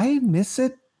 did I miss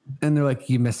it? And they're like,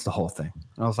 you missed the whole thing.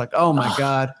 And I was like, oh my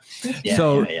God.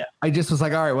 I just was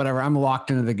like, all right, whatever. I'm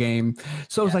locked into the game.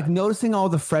 So I was like noticing all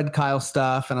the Fred Kyle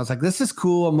stuff. And I was like, this is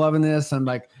cool. I'm loving this. I'm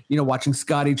like, you know, watching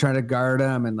Scotty trying to guard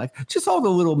him and like just all the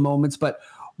little moments. But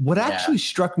what actually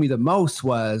struck me the most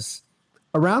was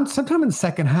around sometime in the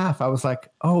second half, I was like,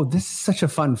 oh, this is such a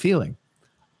fun feeling.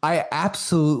 I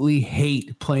absolutely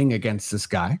hate playing against this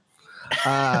guy.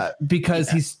 Because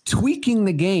he's tweaking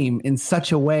the game in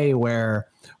such a way where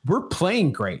we're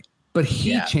playing great, but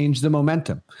he changed the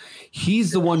momentum.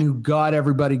 He's the one who got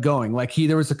everybody going. Like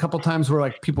there was a couple times where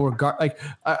like people were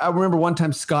I remember one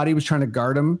time Scotty was trying to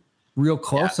guard him real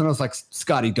close, and I was like,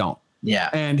 Scotty, don't. Yeah.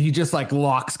 And he just like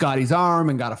locked Scotty's arm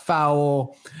and got a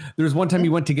foul. There was one time he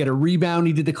went to get a rebound.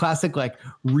 He did the classic like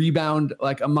rebound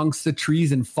like amongst the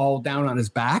trees and fall down on his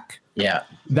back. Yeah.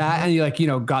 That, and he like, you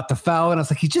know, got the foul. And I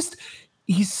was like,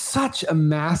 he's such a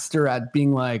master at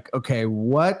being like, okay,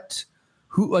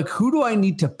 who do I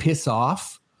need to piss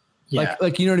off? Yeah.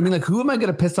 Like, you know what I mean? Like, who am I going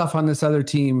to piss off on this other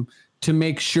team to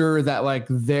make sure that like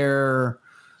they're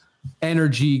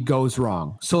energy goes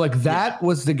wrong. So like that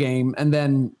was the game. And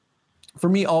then for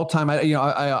me, all time,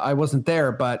 I wasn't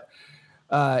there, but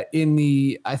I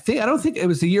don't think it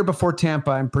was the year before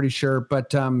Tampa, I'm pretty sure, but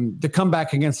the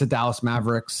comeback against the Dallas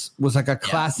Mavericks was like a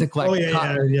classic,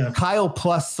 Kyle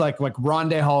plus like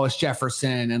Rondé Hollis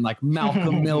Jefferson and like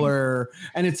Malcolm Miller.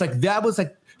 And it's like, that was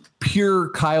like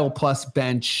pure Kyle plus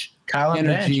bench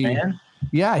energy. Bench, man.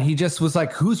 Yeah. He just was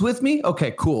like, who's with me?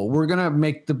 Okay, cool. We're going to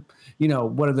make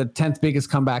one of the 10th biggest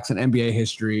comebacks in NBA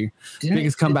history,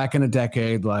 biggest comeback in a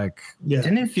decade. Like,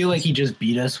 didn't it feel like he just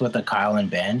beat us with a Kyle and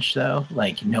bench though?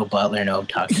 Like no Butler, no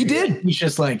Tucker. He did. He's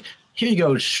just like, here you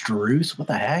go, Strus. What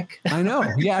the heck? I know.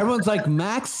 Yeah, everyone's like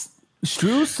Max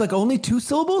Strus, like only 2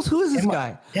 syllables. Who is this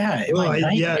guy? Yeah,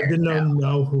 I didn't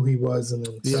know who he was. And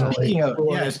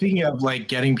then speaking of like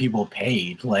getting people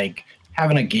paid, like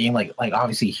having a game like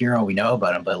obviously Hero, we know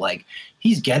about him, but like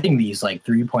he's getting these like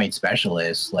 3-point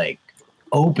specialists like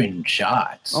open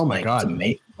shots. Oh my god!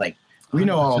 Like we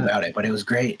know all about it, but it was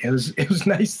great. It was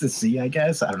nice to see. I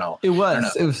guess I don't know. It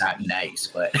was not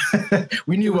nice, but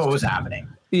we knew what was happening.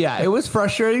 Yeah, it was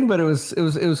frustrating, but it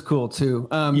was cool too.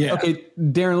 Okay,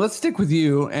 Darren, let's stick with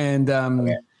you and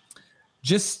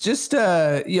just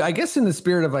I guess in the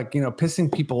spirit of like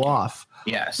pissing people off.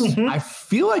 Yes, I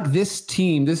feel like this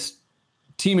team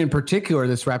in particular,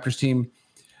 this Raptors team,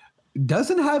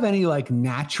 doesn't have any like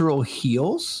natural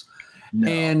heels. No.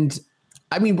 And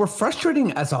I mean, we're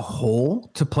frustrating as a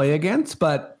whole to play against,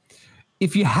 but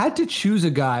if you had to choose a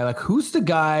guy, like who's the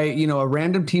guy, a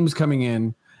random team's coming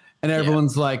in and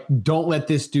everyone's like, don't let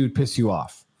this dude piss you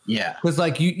off. Yeah. Because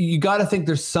like you got to think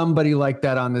there's somebody like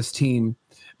that on this team.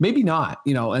 Maybe not,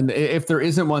 and if there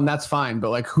isn't one, that's fine. But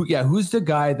like who's the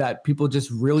guy that people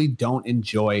just really don't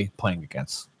enjoy playing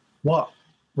against? Well,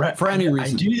 right. For any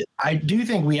reason. I do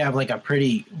think we have like a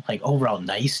pretty like overall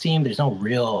nice team. There's no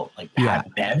real like Pat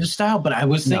Bev style, but I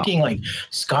was thinking like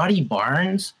Scotty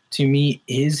Barnes to me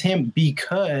is him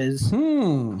because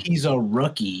he's a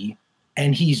rookie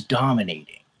and he's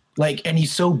dominating. Like, and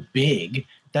he's so big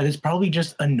that it's probably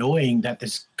just annoying that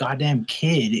this goddamn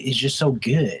kid is just so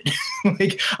good.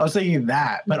 Like I was thinking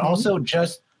that, but also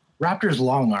just Raptors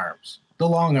long arms. The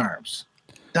long arms.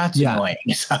 That's annoying.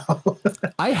 So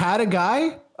I had a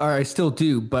guy, or I still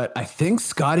do, but I think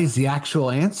Scotty's the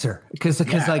actual answer because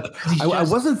I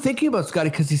wasn't thinking about Scotty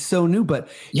because he's so new, but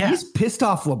he's pissed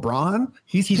off LeBron.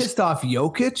 He's pissed off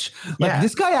Jokic. Like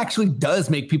this guy actually does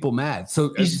make people mad.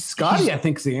 So Scotty, I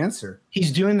think, is the answer.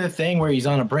 He's doing the thing where he's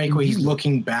on a break where he's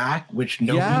looking back, which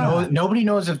nobody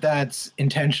knows if that's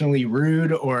intentionally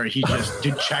rude or he just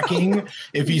did checking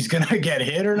if he's gonna get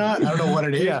hit or not. I don't know what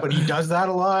it is, but he does that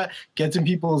a lot. Gets in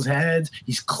people's heads.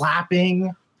 He's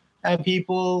clapping at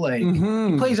people. Like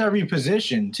he plays every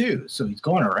position too, so he's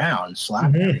going around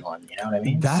slapping everyone. You know what I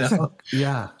mean?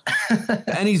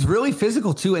 And he's really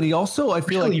physical too. And he also, I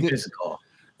feel really like physical.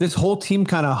 This whole team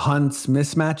kind of hunts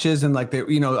mismatches, and like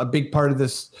a big part of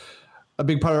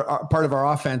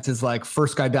our offense is like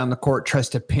first guy down the court tries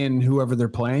to pin whoever they're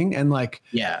playing, and like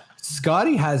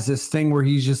Scotty has this thing where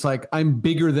he's just like, I'm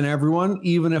bigger than everyone,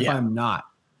 even if I'm not.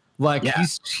 Like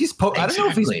he's I don't know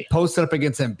if he's posted up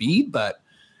against Embiid, but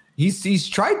he's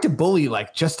tried to bully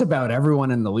like just about everyone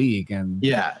in the league. And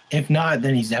if not,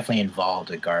 then he's definitely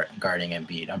involved with guarding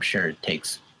Embiid. I'm sure it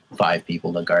takes 5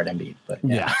 people to guard Embiid, but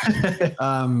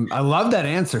I love that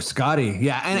answer, Scotty.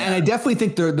 And I definitely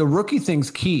think the rookie thing's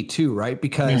key too, right?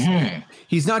 Because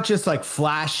he's not just like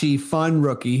flashy, fun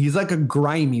rookie. He's like a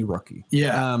grimy rookie.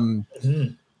 I'm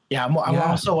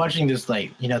also watching this,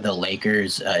 like, the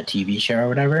Lakers TV show or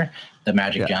whatever, the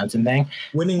Magic Johnson thing.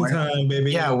 Winning time,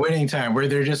 baby. Yeah, winning time, where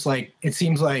they're just like, it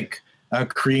seems like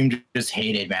Kareem just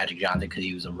hated Magic Johnson because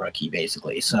he was a rookie,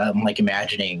 basically. So I'm like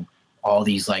imagining all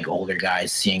these like older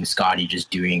guys seeing Scotty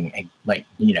just doing like,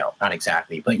 not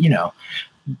exactly, but,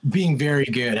 being very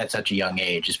good at such a young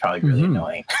age is probably really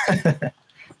annoying.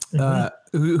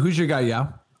 Who's your guy,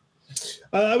 Yao?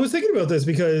 I was thinking about this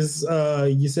because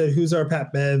you said, who's our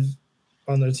Pat Bev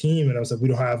on the team? And I was like, we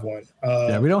don't have one.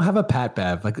 We don't have a Pat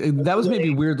Bev. Like that was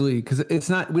maybe weirdly because it's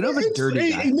not, we don't have a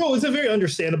dirty guy. No, it's a very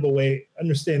understanding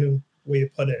way to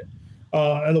put it.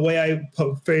 And the way I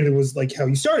framed it was like how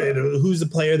you started. Who's the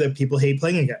player that people hate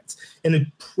playing against? And it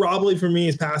probably for me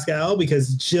is Pascal,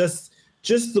 because just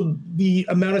the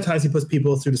amount of times he puts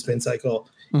people through the spin cycle,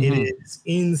 it is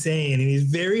insane. And he's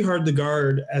very hard to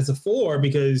guard as a 4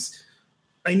 because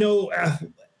I know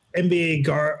NBA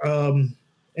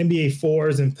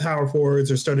 4s and power forwards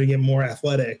are starting to get more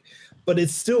athletic, but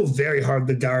it's still very hard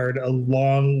to guard a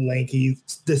long, lanky,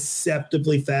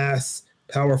 deceptively fast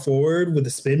power forward with a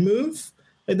spin move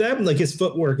like that. Like his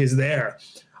footwork is there.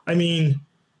 I mean,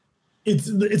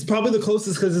 it's probably the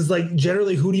closest because it's like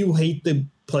generally who do you hate to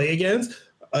play against?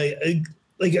 I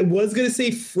was gonna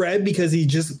say Fred because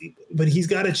but he's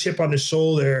got a chip on his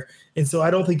shoulder, and so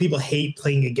I don't think people hate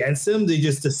playing against him. They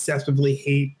just deceptively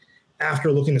hate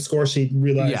after looking at the score sheet and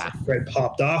realize that Fred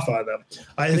popped off on them.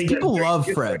 I think people love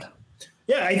Fred.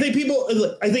 Yeah, I think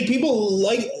people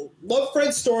love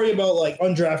Fred's story about like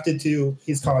undrafted to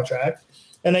his contract,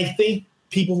 and I think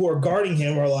people who are guarding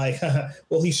him are like,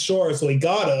 well, he's short, so he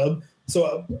got him.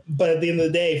 So, but at the end of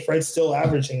the day, Fred's still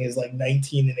averaging is like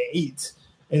 19 and 8.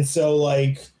 And so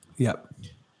like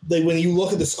when you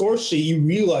look at the score sheet, you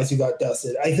realize you got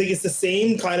dusted. I think it's the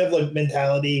same kind of like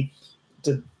mentality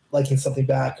to liking something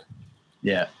back.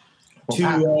 Yeah.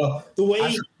 To the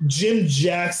way Jim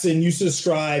Jackson used to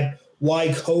describe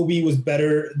why Kobe was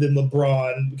better than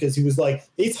LeBron, because he was like,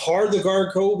 it's hard to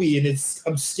guard Kobe and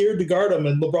I'm scared to guard him,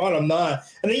 and LeBron I'm not.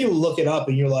 And then you look it up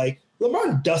and you're like,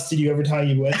 LeBron dusted you every time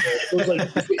you went there. So it's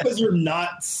like, just because you're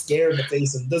not scared to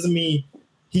face him doesn't mean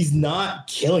he's not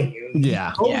killing you.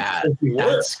 Yeah. Yeah.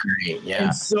 That's great. Yeah.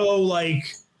 And so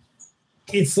like,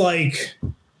 it's like,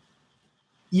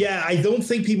 yeah, I don't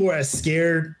think people are as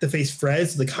scared to face Fred,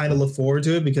 so they kind of look forward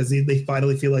to it because they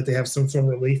finally feel like they have some sort of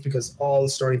relief because all the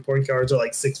starting point guards are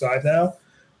like 6'5" now.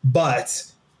 But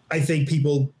I think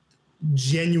people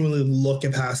genuinely look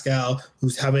at Pascal,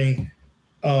 who's having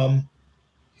I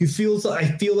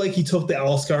feel like he took the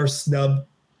All-Star snub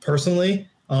personally.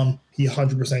 He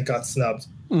 100% got snubbed.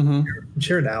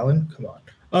 Jared Allen, come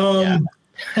on.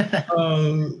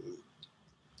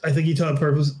 I think he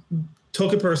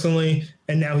took it personally,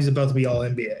 and now he's about to be all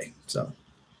NBA. So,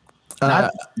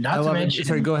 not to mention.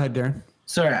 Sorry, go ahead, Darren.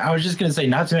 Sorry, I was just gonna say,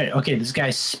 not to mention. Okay, this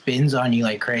guy spins on you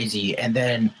like crazy, and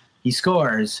then he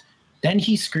scores. Then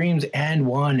he screams "and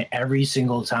one" every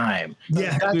single time.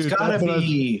 Yeah, that's gotta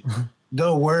be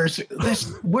the worst.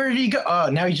 Where did he go? Oh,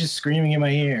 now he's just screaming in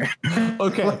my ear.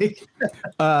 Okay,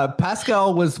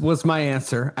 Pascal was my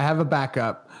answer. I have a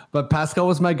backup, but Pascal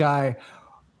was my guy.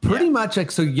 Pretty much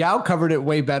like, so Yao covered it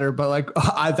way better, but like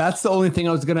that's the only thing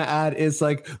I was gonna add is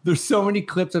like there's so many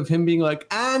clips of him being like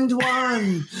and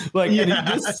one like and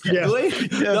he just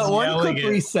that one clip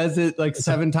where he says it like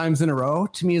 7 times in a row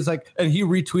to me is like, and he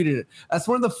retweeted it. That's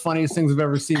one of the funniest things I've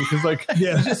ever seen because like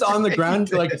he's just on the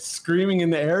ground like screaming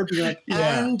in the air being like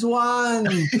and one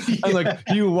and like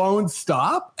you won't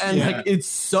stop and like it's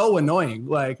so annoying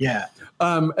like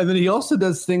and then he also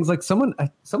does things like someone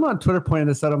on Twitter pointed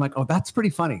this out. I'm like, oh, that's pretty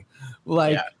funny.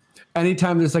 Like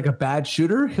anytime there's like a bad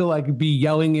shooter, he'll like be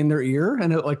yelling in their ear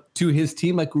and like to his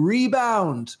team, like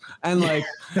rebound. And like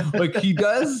he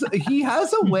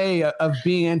has a way of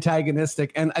being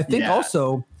antagonistic. And I think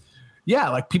also,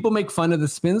 like people make fun of the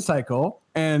spin cycle.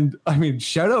 And I mean,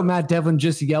 shout out Matt Devlin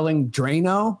just yelling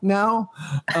Drano now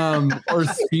or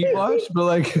Speedwatch, but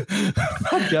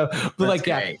like,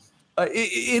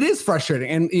 it is frustrating.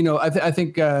 And, you know, I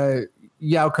think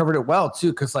Yao covered it well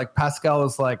too. Cause like Pascal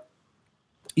is like,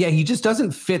 he just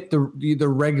doesn't fit the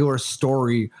regular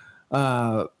story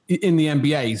in the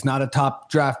NBA. He's not a top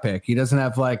draft pick. He doesn't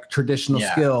have like traditional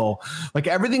skill. Like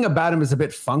everything about him is a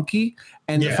bit funky.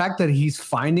 And the fact that he's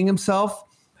finding himself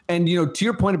and, you know, to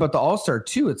your point about the All-Star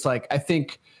too, it's like, I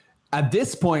think at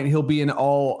this point he'll be an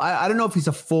I don't know if he's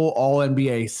a full all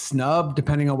NBA snub,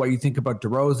 depending on what you think about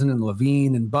DeRozan and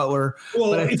Levine and Butler.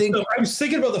 Well, but I was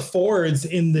thinking about the forwards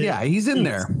in the he's in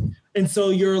there. And so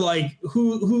you're like,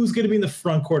 who's going to be in the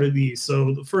front court of these?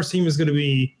 So the first team is going to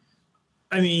be,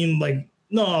 I mean, like,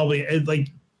 like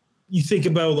you think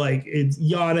about like it's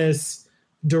Giannis,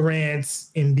 Durant,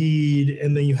 Embiid,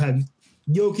 and then you have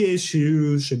Jokic,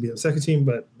 who should be on the second team,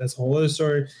 but that's a whole other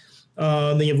story.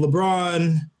 Then you have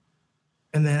LeBron.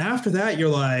 And then after that, you're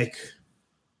like,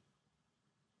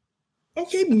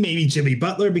 okay, maybe Jimmy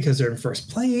Butler because they're in first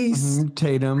place.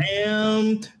 Tatum,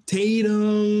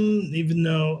 even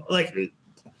though like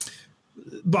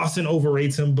Boston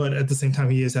overrates him, but at the same time,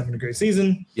 he is having a great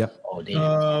season. Yep.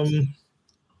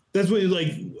 That's what you're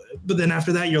like. But then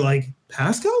after that, you're like,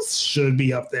 Pascal should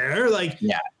be up there. Like,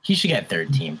 yeah, he should get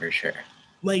third team for sure.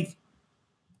 Like,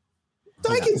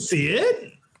 I can see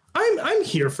it. I'm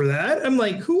here for that. I'm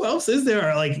like, who else is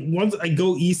there? Like, once I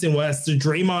go east and west, so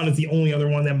Draymond is the only other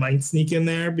one that might sneak in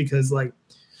there because like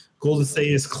Golden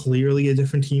State is clearly a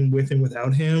different team with and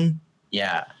without him.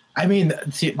 Yeah, I mean,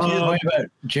 to the point about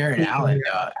Jared Allen,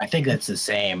 I think that's the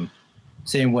same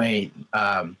way.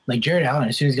 Like Jared Allen,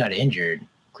 as soon as he got injured,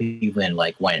 Cleveland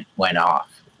like went off.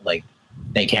 Like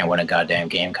they can't win a goddamn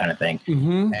game, kind of thing.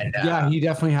 Mm-hmm. And he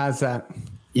definitely has that.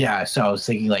 Yeah, so I was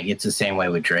thinking like it's the same way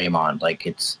with Draymond. Like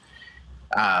it's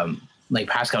like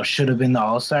Pascal should have been the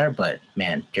All-Star, but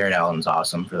man, Jared Allen's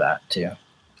awesome for that too.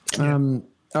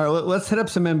 All right, let's hit up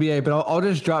some NBA, but I'll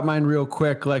just drop mine real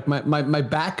quick. Like my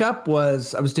backup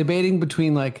was, I was debating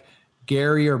between like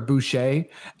Gary or Boucher,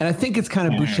 and I think it's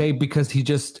kind of Boucher because he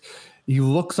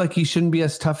looks like he shouldn't be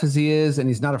as tough as he is, and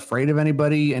he's not afraid of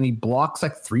anybody, and he blocks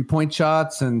like 3-point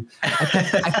shots, and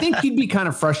I think he'd be kind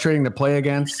of frustrating to play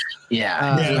against.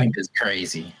 Yeah, it's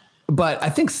crazy. But I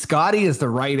think Scotty is the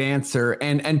right answer,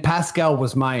 and Pascal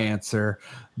was my answer.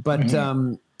 But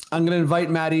I'm going to invite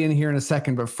Maddie in here in a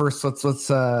second. But first, let's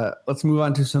move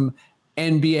on to some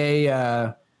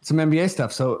NBA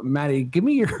stuff. So, Maddie, give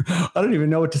me your. I don't even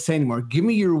know what to say anymore. Give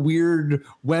me your weird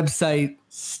website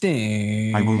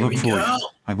sting. I will look for you.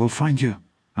 I will find you,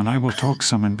 and I will talk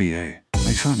some NBA.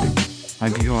 I found it. I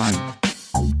be your eye.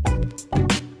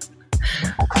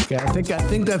 Okay, I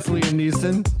think that's Liam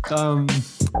Neeson.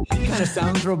 He kind of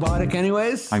sounds robotic,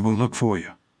 anyways. I will look for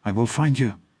you. I will find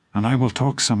you, and I will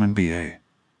talk some NBA.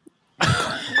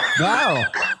 Wow,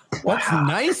 that's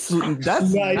nice.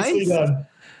 That's Nicely nice. done.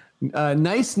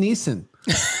 Nice Neeson.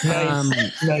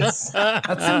 Nice.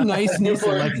 That's a nice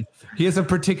Neeson. Like he has a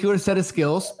particular set of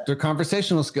skills. They're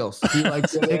conversational skills. He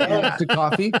likes to take out to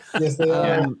coffee. Yes, they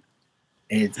are.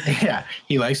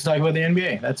 He likes to talk about the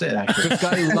NBA. That's it, actually. This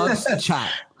guy loves to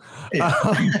chat.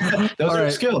 Those are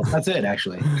skills. That's it,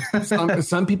 actually.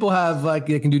 Some people have like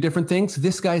they can do different things.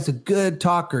 This guy's a good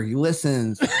talker. He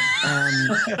listens.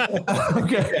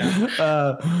 Okay,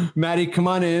 Maddie, come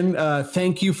on in.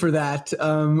 Thank you for that.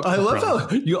 I love how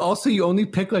you only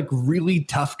pick like really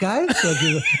tough guys. Like,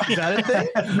 is that a thing?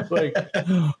 Like,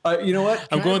 you know what?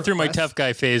 I'm going through my tough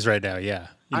guy phase right now. Yeah,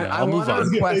 I'll move on.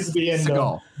 Request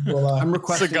Seagal. I'm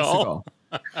requesting Seagal.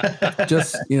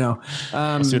 Just see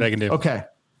what I can do. Okay.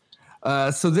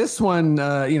 So this one,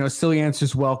 silly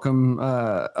answers welcome,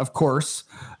 of course,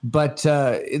 but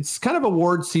it's kind of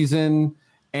award season,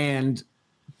 and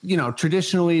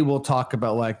traditionally we'll talk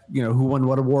about like who won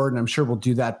what award, and I'm sure we'll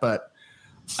do that. But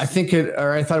I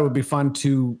thought it would be fun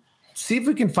to see if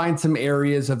we can find some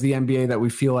areas of the NBA that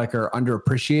we feel like are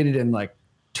underappreciated and like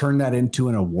turn that into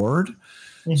an award.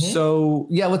 Mm-hmm. So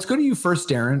yeah, let's go to you first,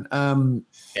 Darren.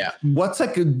 What's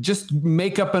just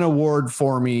make up an award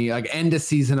for me, like end of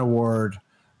season award.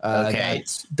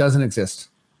 That doesn't exist.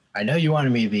 I know you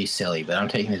wanted me to be silly, but I'm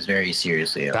taking this very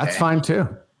seriously. Okay? That's fine too.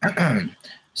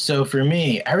 So for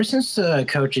me, ever since the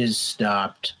coaches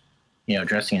stopped,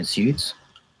 dressing in suits,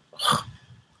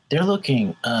 they're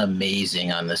looking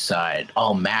amazing on the side,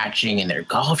 all matching in their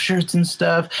golf shirts and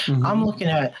stuff. Mm-hmm. I'm looking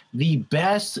at the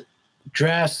best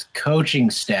dressed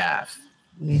coaching staff.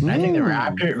 Mm-hmm. I think the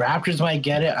Raptors might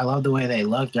get it. I love the way they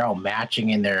look. They're all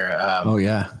matching in their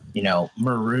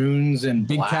maroons and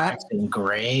big blacks and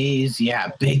grays. Yeah,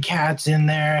 big cats in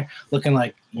there looking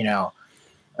like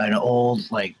an old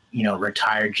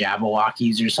retired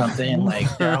Jabberwockies or something. Like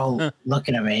they're all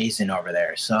looking amazing over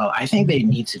there. So I think they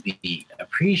need to be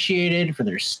appreciated for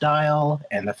their style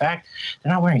and the fact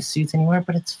they're not wearing suits anywhere,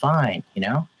 but it's fine.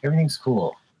 Everything's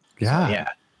cool. Yeah, so, yeah.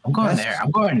 I'm going there.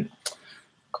 I'm going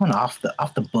off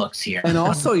the books here. And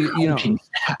also, you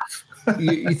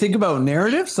think about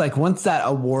narratives. Like once that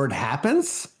award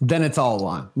happens, then it's all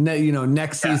on.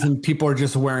 Next season, people are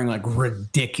just wearing like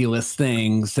ridiculous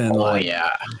things, and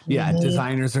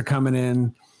designers are coming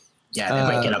in. Yeah,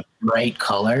 they might get a bright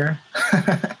color.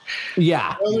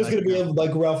 Yeah, there's going to be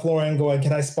like Ralph Lauren going,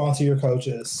 "Can I sponsor your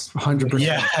coaches?" 100%.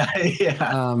 Yeah.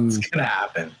 It's going to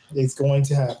happen. It's going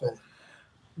to happen.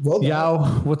 Well, Yao,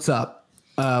 what's up?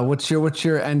 What's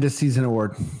your end of season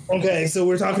award? Okay, so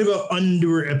we're talking about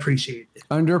underappreciated.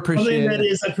 Something that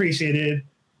is appreciated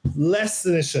less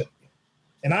than it should be.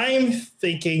 And I am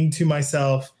thinking to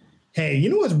myself, hey, you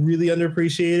know what's really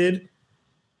underappreciated?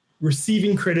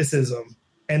 Receiving criticism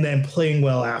and then playing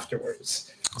well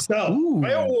afterwards. So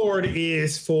my award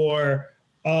is for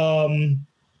I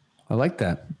like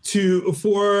that.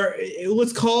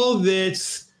 Let's call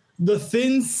this the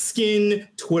Thin Skin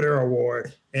Twitter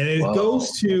Award. And it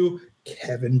goes to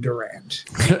Kevin Durant.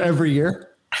 Every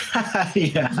year?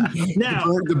 Yeah. Now,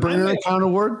 the Burner Account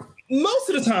Award? Most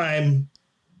of the time,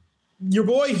 your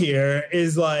boy here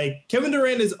is like, Kevin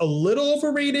Durant is a little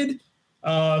overrated.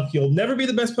 He'll never be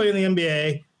the best player in the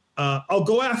NBA. I'll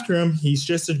go after him. He's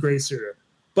just a great shooter.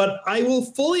 But I will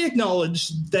fully acknowledge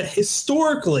that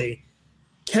historically,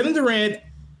 Kevin Durant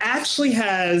actually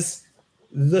has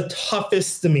the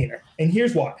toughest demeanor. And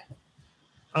here's why.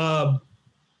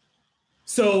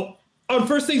 So on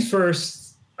First Things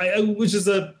First, which is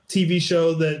a TV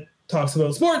show that talks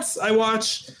about sports, I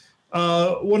watch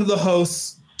one of the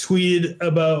hosts tweeted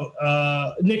about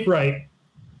Nick Wright,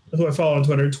 who I follow on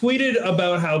Twitter, tweeted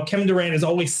about how Kevin Durant is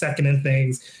always second in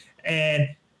things. And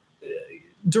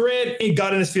Durant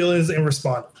got in his feelings and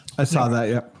responded. I saw that.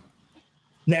 Yeah.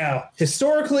 Now,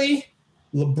 historically,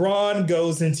 LeBron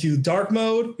goes into dark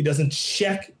mode. He doesn't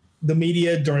check the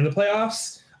media during the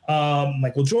playoffs.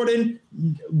 Michael Jordan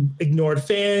ignored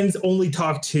fans, only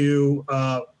talked to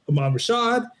Ahmad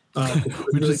Rashad,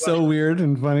 which is so weird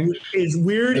and funny. It's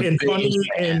weird and funny,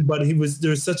 but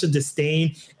there's such a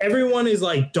disdain. Everyone is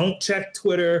like, don't check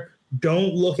Twitter,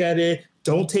 don't look at it,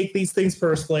 don't take these things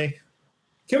personally.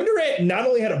 Kevin Durant not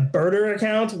only had a burner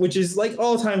account, which is like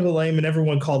all times lame and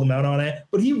everyone called him out on it,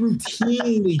 but he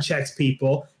routinely checks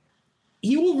people.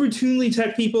 He will routinely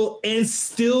check people and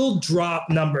still drop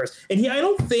numbers. And I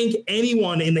don't think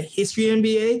anyone in the history of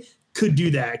NBA could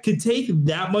do that, could take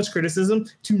that much criticism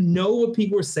to know what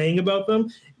people are saying about them,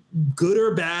 good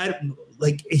or bad.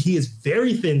 Like, he is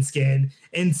very thin-skinned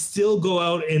and still go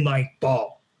out and like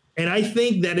ball. And I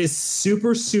think that is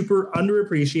super, super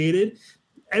underappreciated.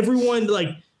 Everyone, like,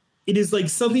 it is like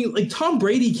something like Tom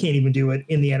Brady can't even do it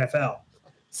in the NFL.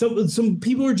 So some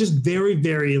people are just very,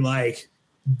 very like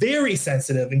very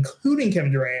sensitive, including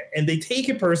Kevin Durant, and they take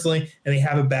it personally and they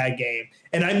have a bad game.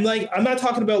 And I'm not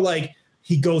talking about like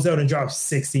he goes out and drops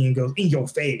 60 and goes in your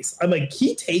face. I'm like,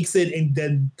 he takes it and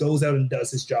then goes out and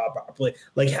does his job properly,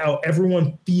 like how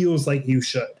everyone feels like you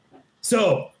should.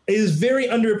 So it is very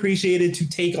underappreciated to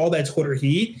take all that Twitter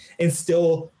heat and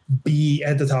still be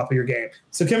at the top of your game.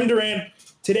 So Kevin Durant,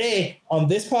 today on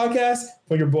this podcast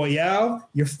for your boy Yao,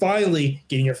 you're finally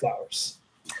getting your flowers.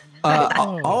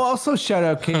 I'll also shout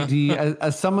out KD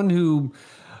as someone who,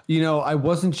 I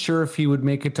wasn't sure if he would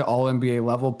make it to all NBA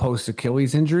level post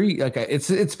Achilles injury. Like,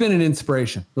 it's been an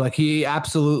inspiration. Like, he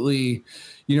absolutely,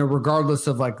 regardless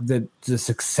of like the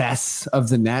success of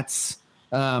the Nets,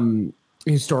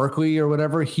 historically or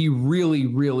whatever, he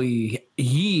really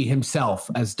he himself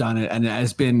has done it and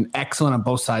has been excellent on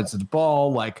both sides of the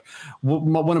ball. Like,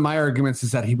 one of my arguments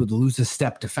is that he would lose a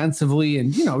step defensively,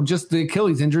 and just the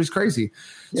Achilles injury is crazy.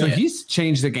 So he's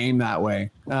changed the game that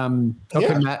way.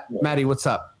 Maddie, what's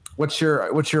up? What's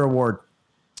your award?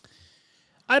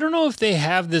 I don't know if they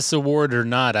have this award or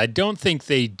not. I don't think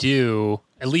they do.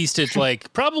 At least it's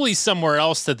like probably somewhere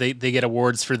else that they get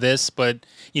awards for this, but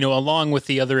along with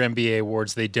the other NBA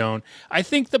awards, they don't. I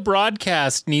think the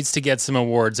broadcast needs to get some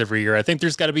awards every year. I think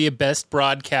there's got to be a best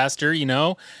broadcaster.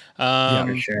 Yeah,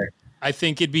 for sure. I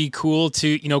think it'd be cool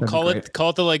to call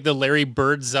it the Larry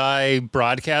Birdseye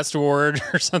Broadcast Award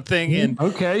or something. And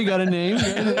okay, you got a name.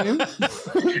 And that's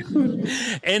great.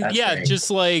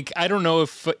 Just like, I don't know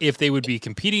if they would be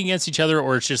competing against each other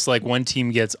or it's just like one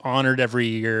team gets honored every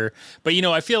year. But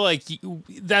I feel like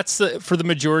that's for the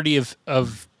majority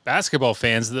of basketball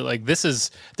fans that like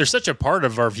they're such a part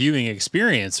of our viewing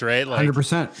experience, right? Like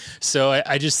 100%. So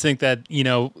I just think that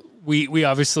we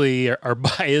obviously are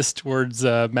biased towards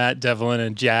Matt Devlin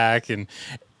and Jack and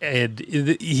as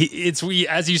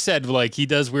you said, like, he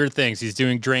does weird things. He's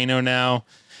doing Drano now.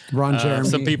 Ron Jeremy.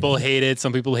 Some people hate it.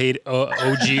 Some people hate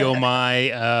OG Oh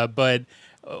My. But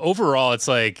overall, it's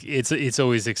like it's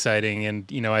always exciting,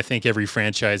 and I think every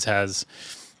franchise has.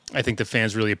 I think the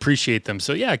fans really appreciate them.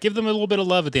 So yeah, give them a little bit of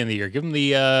love at the end of the year. Give them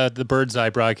the Birdseye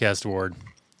Broadcast Award.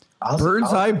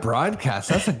 Birdseye Broadcast.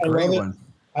 That's a great one.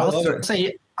 I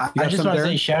just want to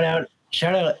say shout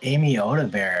out Amy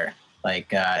Odebear.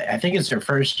 Like, I think it's her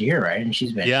first year, right? And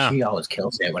she always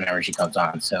kills it whenever she comes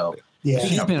on. So yeah,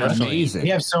 she's been amazing. We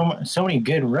have so many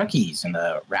good rookies in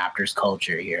the Raptors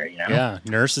culture here. Yeah,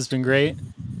 Nurse has been great.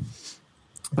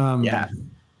 Yeah.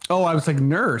 Oh, I was like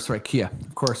Nurse, right? Kia,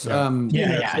 of course. Yeah,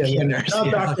 Nurse.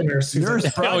 Not Dr. Nurse.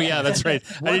 Oh yeah, that's right.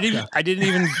 I didn't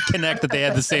even connect that they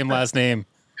had the same last name.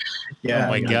 Yeah. Oh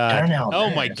my god. Oh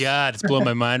my god. It's blowing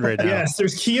my mind right now. Yes,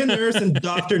 there's Kia Nurse and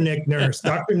Dr. Nick Nurse.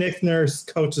 Dr. Nick Nurse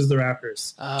coaches the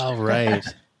Raptors. Oh right.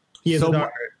 He is a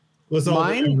doctor. Was all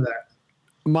into that.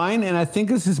 Mine, and I think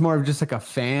this is more of just like a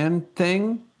fan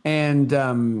thing. And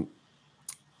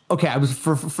okay, I was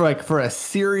for a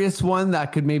serious one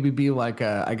that could maybe be like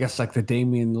I guess like the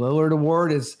Damian Lillard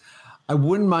Award is. I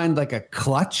wouldn't mind like a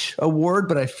clutch award,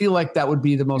 but I feel like that would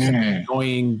be the most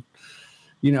annoying.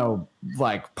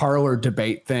 Like parlor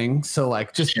debate thing. So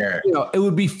like just, it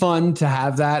would be fun to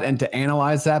have that and to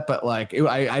analyze that. But like,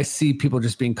 I see people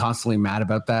just being constantly mad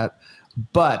about that,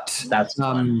 but that's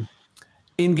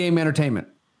in-game entertainment.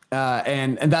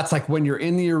 And that's like when you're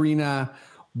in the arena,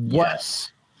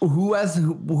 who has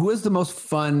the most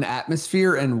fun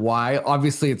atmosphere and why?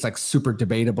 Obviously it's like super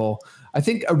debatable. I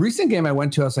think a recent game I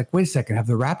went to, I was like, wait a second, have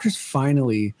the Raptors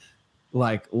finally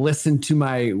like listened to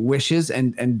my wishes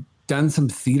and done some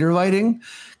theater lighting?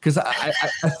 Because I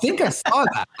think I saw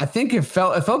that. I think it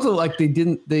felt like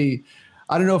they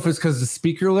I don't know if it's because the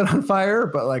speaker lit on fire,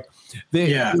 but like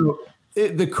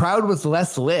the crowd was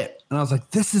less lit, and I was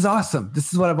like, "This is awesome.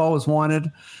 This is what I've always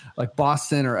wanted." Like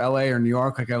Boston or LA or New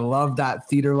York, like I love that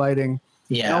theater lighting.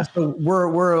 Yeah. And also,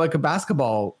 we're like a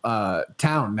basketball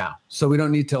town now, so we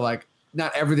don't need to like.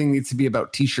 Not everything needs to be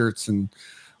about t-shirts and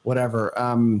whatever.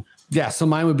 Yeah, so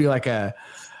mine would be like a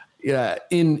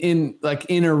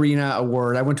in arena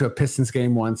award. I went to a Pistons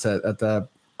game once at the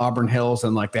Auburn Hills,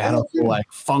 and like they had a little, like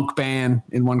funk band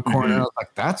in one corner. I was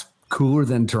like, that's cooler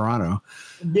than Toronto.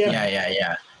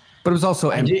 Yeah. But it was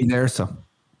also empty there, so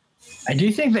I do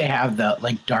think they have the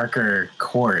like darker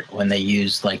court when they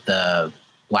use like the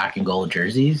black and gold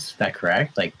jerseys. Is that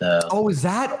correct? Like the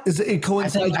is it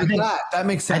coincides with that? That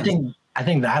makes sense. I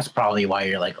think that's probably why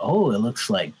you're like, oh, it looks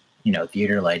like, you know,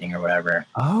 theater lighting or whatever.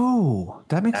 Oh,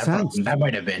 that makes sense. That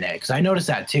might have been it, because I noticed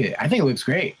that too. I think it looks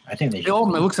great. I think they.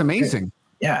 Oh, it looks amazing.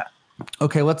 Yeah.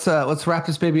 Okay, let's wrap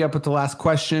this baby up with the last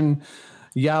question.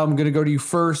 Yeah, I'm gonna go to you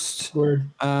first. Word.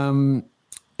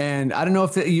 And I don't know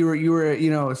if you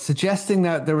were suggesting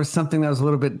that there was something that was a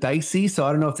little bit dicey. So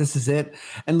I don't know if this is it.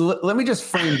 And let me just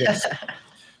frame this.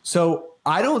 So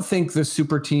I don't think the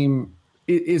super team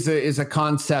is a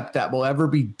concept that will ever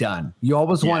be done. You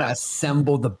always want to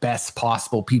assemble the best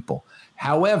possible people.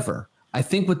 However, I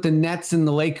think with the Nets and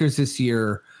the Lakers this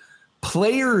year,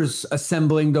 players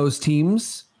assembling those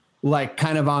teams like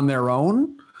kind of on their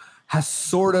own has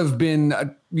sort of been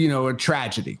a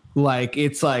tragedy. Like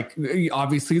it's like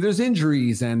obviously there's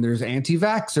injuries and there's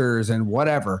anti-vaxxers and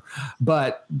whatever,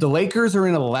 but the Lakers are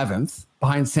in 11th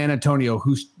behind San Antonio,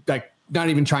 who's like not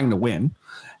even trying to win.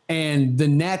 And the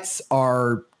Nets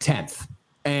are 10th,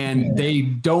 and they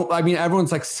don't. I mean,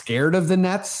 everyone's like scared of the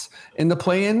Nets in the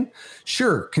play-in.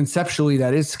 Sure, conceptually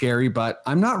that is scary, but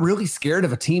I'm not really scared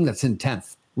of a team that's in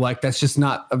 10th. Like that's just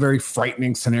not a very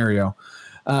frightening scenario.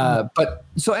 But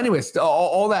so, anyways,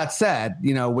 all that said,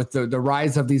 with the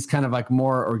rise of these kind of like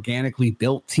more organically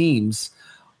built teams,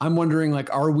 I'm wondering like,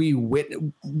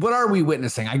 what are we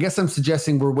witnessing? I guess I'm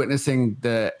suggesting we're witnessing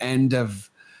the end of.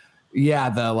 Yeah,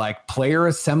 the like player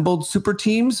assembled super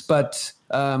teams, but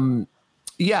I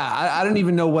don't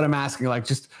even know what I'm asking. Like,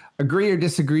 just agree or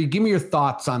disagree. Give me your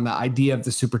thoughts on the idea of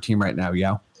the super team right now,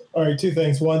 Yao. All right, two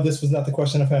things. One, this was not the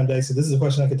question I found dicey. This is the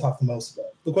question I could talk the most about.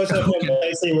 The question I found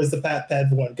dicey was the Pat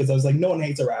one, because I was like, no one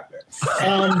hates a Raptor.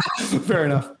 Fair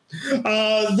enough.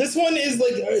 This one is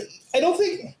like,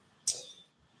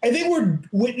 I think we're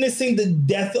witnessing the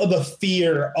death of the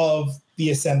fear of the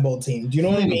assembled team. Do you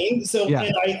know what I mean? So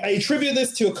and I attribute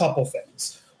this to a couple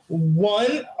things.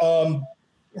 One,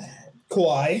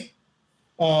 Kawhi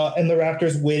and the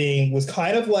Raptors winning was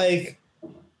kind of like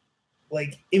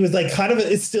it was like kind of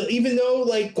it's still, even though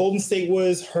like Golden State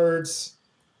was hurt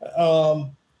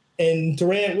and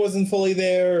Durant wasn't fully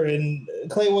there and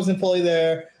Clay wasn't fully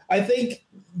there, I think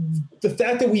the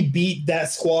fact that we beat that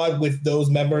squad with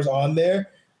those members on there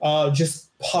just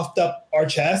puffed up our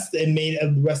chest and made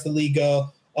the rest of the league go,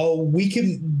 oh, we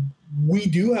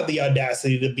do have the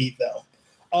audacity to beat them.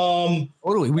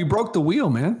 Totally. We broke the wheel,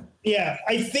 man. Yeah.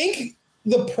 I think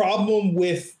the problem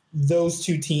with those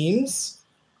two teams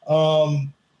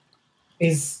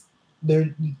is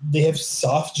they have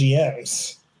soft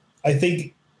GMs. I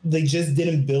think they just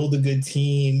didn't build a good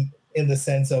team in the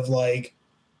sense of like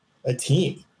a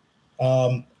team.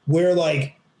 Where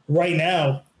like right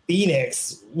now,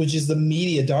 Phoenix, which is the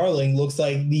media darling, looks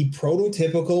like the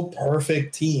prototypical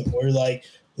perfect team where like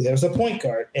there's a point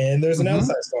guard and there's an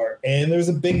outside guard and there's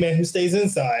a big man who stays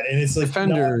inside, and it's like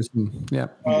defenders,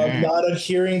 not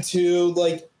adhering to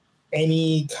like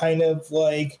any kind of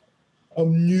like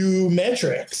new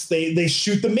metrics. They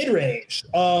shoot the mid range.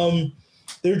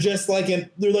 They're just like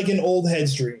an old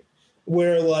head's dream.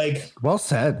 Where like well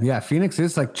said. Yeah, Phoenix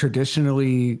is like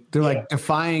traditionally they're like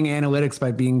defying analytics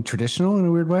by being traditional in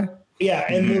a weird way. Yeah,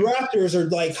 and the Raptors are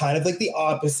like kind of like the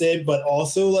opposite, but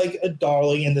also like a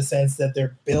darling in the sense that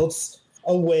they're built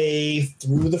a way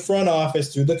through the front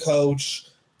office, through the coach,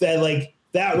 that like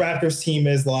that Raptors team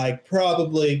is like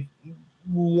probably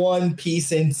one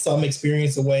piece and some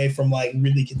experience away from like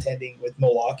really contending with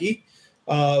Milwaukee.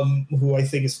 Who I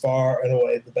think is far and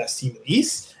away the best team in the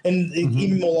East. And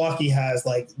even Milwaukee has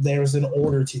like, there's an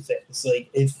order to things. Like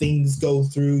if things go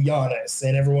through Giannis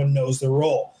and everyone knows their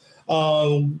role.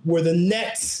 Where the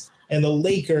Nets and the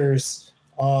Lakers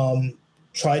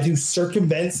try to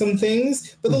circumvent some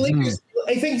things. But the Lakers,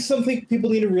 I think something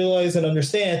people need to realize and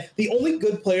understand, the only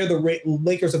good player the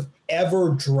Lakers have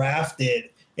ever drafted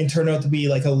and turned out to be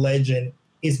like a legend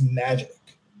is Magic.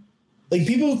 Like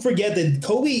people forget that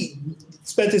Kobe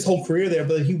spent his whole career there,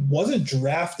 but he wasn't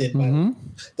drafted by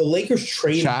the Lakers.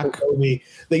 Traded for Kobe.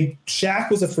 Shaq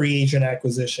was a free agent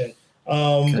acquisition.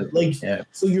 So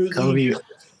you're Kobe.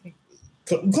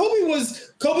 Kobe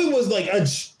was like a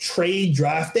trade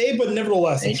draft day, but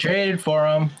nevertheless, They traded for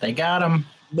him. They got him.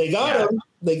 They got him.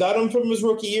 They got him from his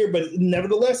rookie year, but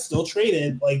nevertheless, still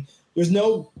traded. Like there's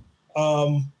no.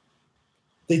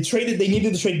 They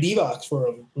needed to trade Divac for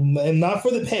him, and not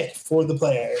for the pick, for the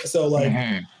player. So like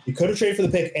you could have traded for the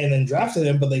pick and then drafted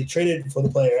him, but they traded for the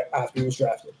player after he was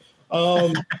drafted.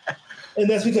 And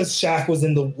that's because Shaq was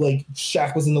in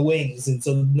the wings, and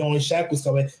so knowing Shaq was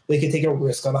coming, they could take a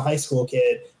risk on a high school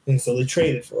kid, and so they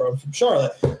traded for him from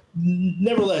Charlotte.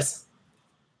 Nevertheless,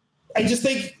 I just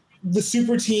think the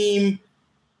super team,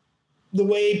 the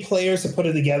way players have put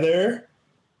it together,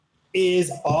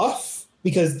 is off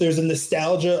because there's a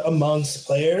nostalgia amongst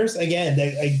players. Again,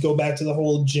 I go back to the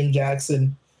whole Jim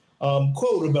Jackson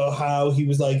quote about how he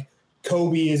was like,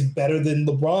 Kobe is better than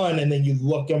LeBron, and then you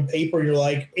look on paper and you're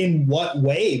like, in what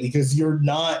way? Because you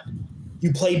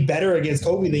play better against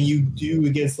Kobe than you do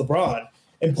against LeBron.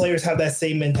 And players have that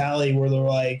same mentality where they're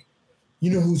like,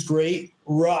 you know who's great?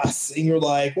 Russ. And you're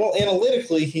like, well,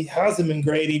 analytically, he hasn't been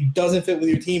great. He doesn't fit with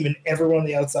your team, and everyone on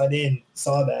the outside in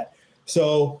saw that.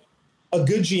 So a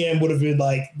good GM would have been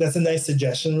like, that's a nice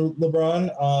suggestion,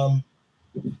 LeBron.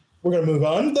 We're going to move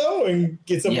on, though, and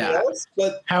get somebody else.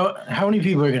 But how many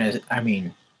people are going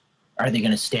to, are they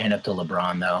going to stand up to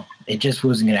LeBron, though? It just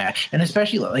wasn't going to. And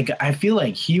especially, like, I feel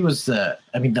like he was the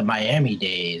Miami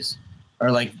days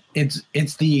are like,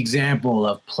 it's the example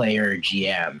of player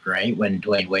GM, right? When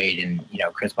Dwayne Wade and,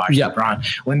 Chris Bosh, LeBron,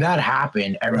 when that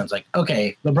happened, everyone's like,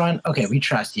 okay, LeBron, okay, we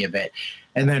trust you a bit.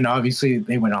 And then obviously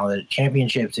they went all the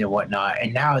championships and whatnot.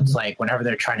 And now it's like whenever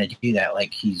they're trying to do that,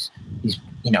 like he's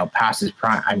past his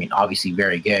prime. I mean, obviously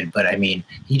very good, but I mean,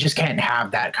 he just can't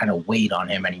have that kind of weight on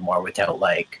him anymore without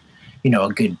like, a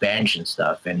good bench and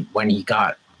stuff. And when he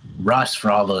got Russ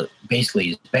for basically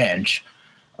his bench,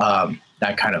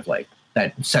 that kind of like,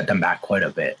 that set them back quite a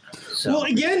bit. So, well,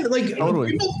 again, like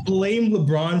people blame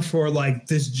LeBron for like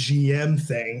this GM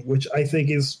thing, which I think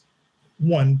is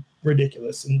one,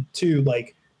 ridiculous, and two,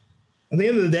 like at the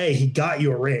end of the day, he got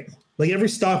you a ring. Like every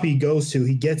stop he goes to,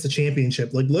 he gets a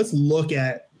championship. Like let's look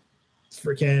at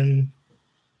freaking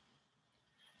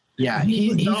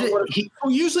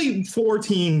usually 4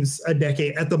 teams a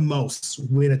decade at the most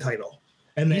win a title,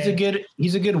 and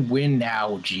he's a good win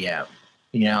now GM.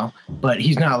 But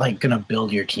he's not like gonna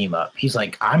build your team up. He's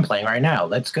like, I'm playing right now.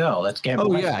 Let's go. Let's get.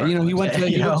 Oh yeah, he went to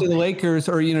the Lakers,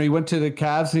 or he went to the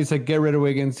Cavs, and he's like, get rid of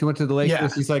Wiggins. He went to the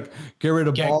Lakers. He's like, get rid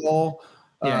of Ball,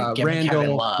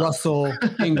 Randall, Russell,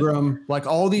 Ingram, like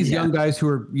all these young guys who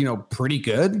are pretty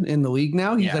good in the league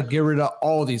now. He's like, get rid of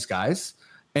all these guys,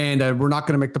 and we're not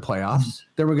going to make the playoffs.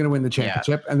 Then we're going to win the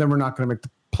championship, and then we're not going to make the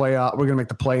playoff. We're going to make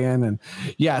the play in, and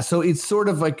so it's sort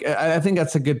of like, I think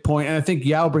that's a good point. And I think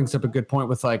Yao brings up a good point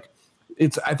with like,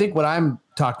 I think what I'm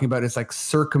talking about is like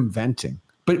circumventing,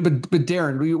 but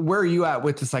Darren, where are you at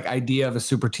with this like idea of a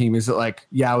super team? Is it like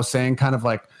Yao was saying, kind of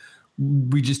like,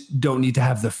 we just don't need to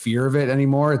have the fear of it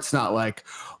anymore? It's not like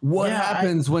what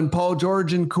happens when Paul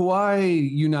George and Kawhi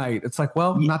unite. It's like,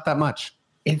 well, not that much.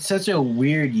 It's such a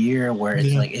weird year where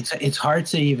it's like, it's hard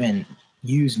to even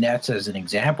use Nets as an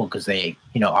example because they,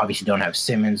 obviously don't have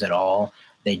Simmons at all.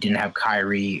 They didn't have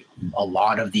Kyrie a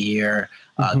lot of the year.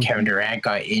 Kevin Durant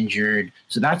got injured.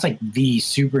 So that's like the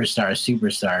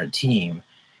superstar team.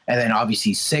 And then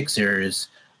obviously Sixers,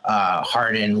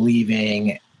 Harden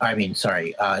leaving.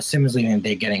 Simmons leaving,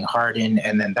 they're getting Harden.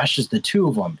 And then that's just the two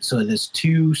of them. So does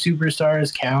 2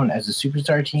 superstars count as a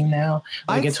superstar team now?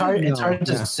 Like it's hard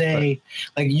to say.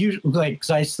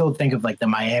 Because I still think of like the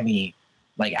Miami,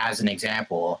 like as an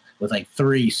example, with like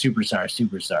 3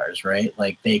 superstars, right?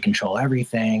 Like they control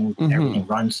everything, everything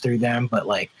runs through them. But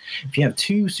like if you have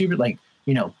 2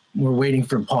 we're waiting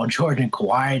for Paul George and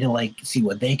Kawhi to like see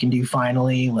what they can do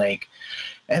finally. Like,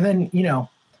 and then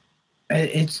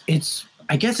it's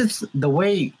I guess it's the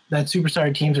way that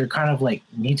superstar teams are kind of like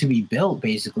need to be built.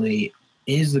 Basically,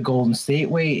 is the Golden State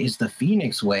way, is the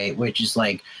Phoenix way, which is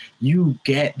like you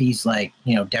get these like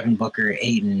Devin Booker,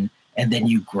 Ayton. And then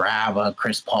you grab a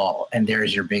Chris Paul, and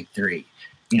there's your big 3.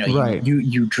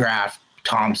 You draft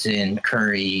Thompson,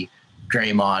 Curry,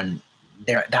 Draymond.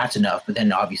 That's enough. But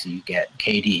then obviously you get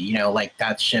KD. Like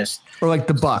that's just or like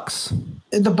the Bucks.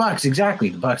 The Bucks, exactly.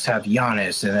 The Bucks have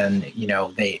Giannis, and then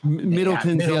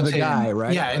Middleton's the other guy,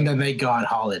 right? Yeah, and then they got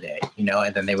Holiday,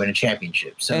 and then they win a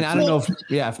championship. So, and I don't know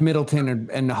if Middleton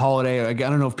and Holiday, I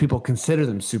don't know if people consider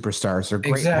them superstars. They're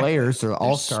great players, they're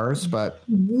all stars, but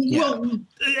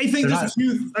I think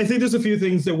there's a few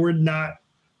things that we're not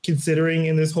considering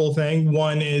in this whole thing.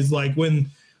 One is like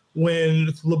when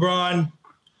LeBron,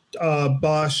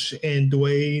 Bosh, and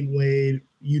Dwayne Wade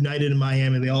United and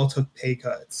Miami, they all took pay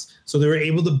cuts. So they were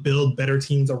able to build better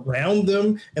teams around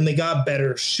them, and they got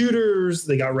better shooters.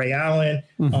 They got Ray Allen.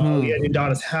 We had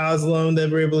Udonis Haslem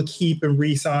that were able to keep and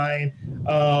re-sign.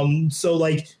 So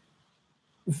like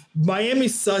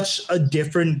Miami's such a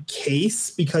different case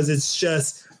because it's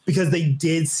just because they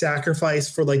did sacrifice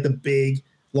for like the big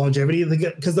longevity.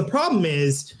 Because the problem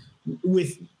is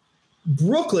with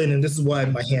Brooklyn, and this is why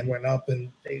my hand went up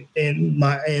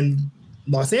in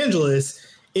Los Angeles,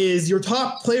 is your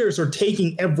top players are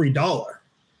taking every dollar.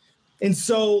 And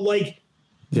so like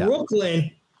Brooklyn,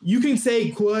 you can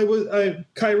say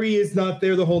Kyrie is not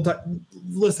there the whole time.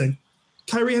 Listen,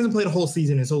 Kyrie hasn't played a whole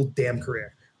season his whole damn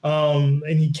career. And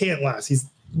he can't last. He's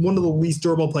one of the least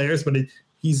durable players, but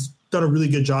he's done a really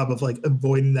good job of like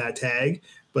avoiding that tag.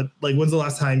 But like, when's the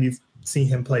last time you've seen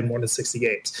him play more than 60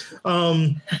 games?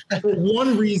 For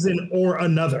one reason or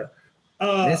another.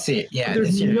 This year,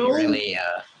 no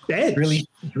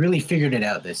really figured it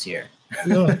out this year.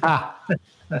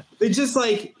 It's just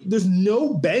like there's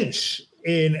no bench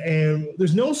and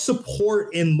there's no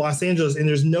support in Los Angeles, and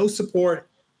there's no support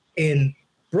in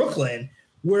Brooklyn.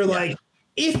 Where like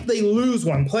if they lose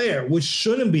one player, which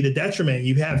shouldn't be the detriment,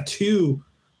 you have two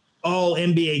all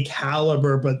NBA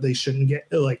caliber, but they shouldn't get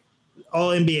like all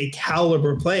NBA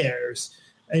caliber players.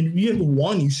 And you have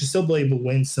one, you should still be able to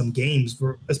win some games,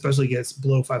 especially against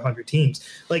below 500 teams.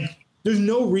 Like, there's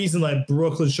no reason that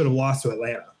Brooklyn should have lost to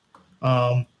Atlanta.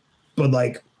 But,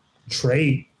 like,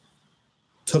 Trey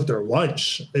took their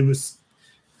lunch. It was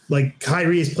like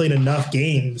Kyrie has played enough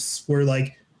games where,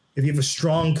 like, if you have a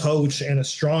strong coach and a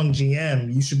strong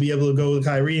GM, you should be able to go to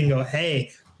Kyrie and go, hey,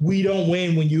 we don't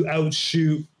win when you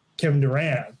outshoot Kevin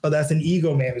Durant. But that's an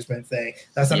ego management thing.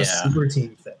 That's not a super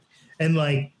team thing. And,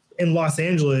 like, in Los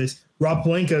Angeles, Rob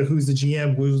Pelinka, who's the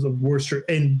GM, who's the worst,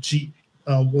 and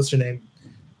what's her name,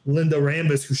 Linda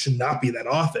Rambis, who should not be in that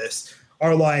office,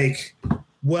 are like,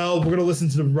 well, we're going to listen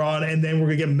to LeBron, and then we're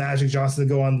going to get Magic Johnson to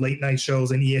go on late night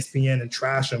shows and ESPN and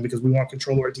trash him because we want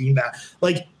control of our team back.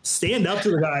 Like, stand up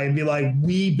to the guy and be like,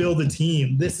 we build a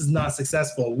team. This is not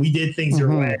successful. We did things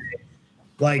your way.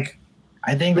 Like,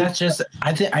 I think that's just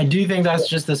I do think that's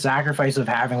just the sacrifice of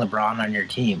having LeBron on your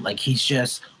team. Like, he's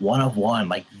just one of one,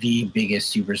 like the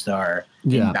biggest superstar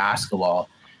in basketball,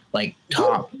 like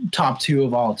top two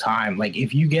of all time. Like,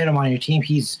 if you get him on your team,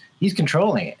 he's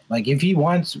controlling it. Like, if he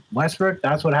wants Westbrook,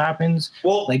 that's what happens.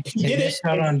 Well, like he did it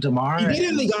on DeMar. He did it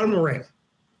and they got him a ring.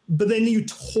 But then you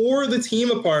tore the team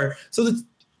apart. So that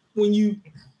when you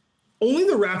only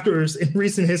the Raptors in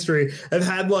recent history have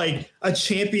had like a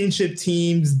championship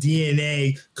team's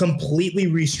DNA completely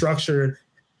restructured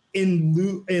in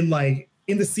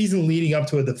the season leading up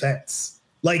to a defense.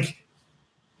 Like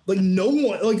no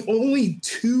one, like only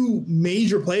two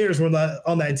major players were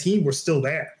on that team were still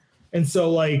there. And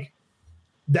so like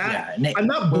that, I'm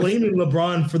not blaming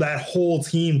LeBron for that whole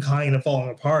team kind of falling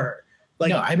apart.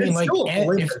 Like, no, I mean, like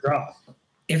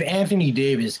if Anthony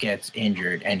Davis gets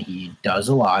injured, and he does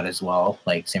a lot as well,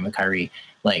 like same with Kyrie,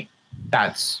 like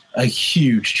that's a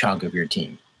huge chunk of your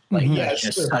team. Like that's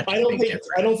just such a big difference.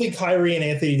 I don't think Kyrie and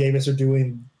Anthony Davis are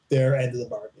doing their end of the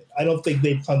bargain. I don't think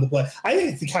they've come to play. I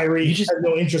think Kyrie has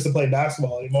no interest in playing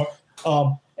basketball anymore.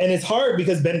 And it's hard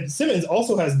because Ben Simmons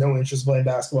also has no interest in playing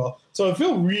basketball. So I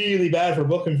feel really bad for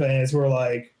Brooklyn fans who are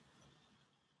like,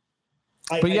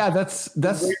 that's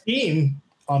their team.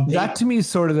 That to me is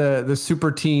sort of the super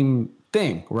team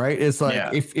thing, right? It's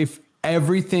like if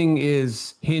everything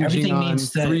is hinging on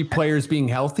three players being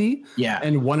healthy,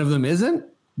 and one of them isn't,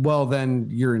 well, then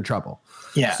you're in trouble.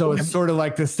 Yeah. So it's sort of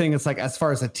like this thing. It's like as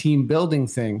far as a team building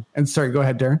thing. And sorry, go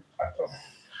ahead, Darren.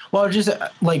 Well, just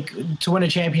like to win a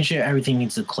championship, everything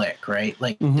needs to click, right?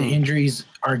 Like the injuries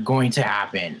are going to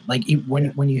happen. Like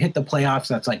when you hit the playoffs,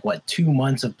 that's like 2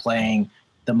 months of playing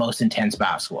the most intense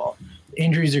basketball.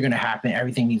 Injuries are going to happen.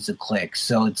 Everything needs to click.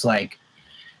 So it's like,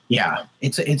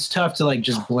 it's tough to like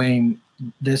just blame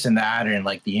this and that and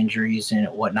like the injuries and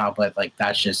whatnot. But like,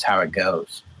 that's just how it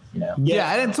goes, you know?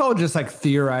 Yeah. And it's all just like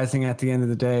theorizing at the end of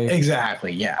the day.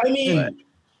 Exactly. Yeah. I mean,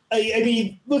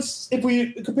 if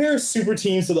we compare super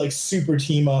teams to like super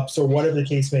team ups or whatever the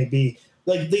case may be,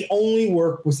 like they only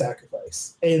work with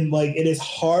sacrifice. And like, it is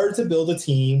hard to build a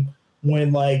team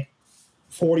when like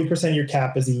 40% of your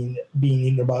cap is being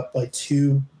eaten about like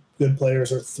two good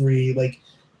players or three. Like,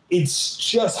 it's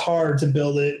just hard to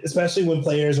build it, especially when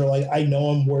players are like, I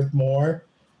know I'm worth more.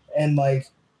 And like,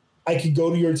 I could go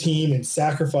to your team and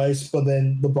sacrifice, but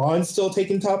then LeBron's still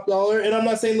taking top dollar. And I'm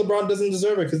not saying LeBron doesn't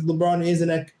deserve it because LeBron is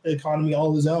an economy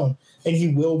all his own, and he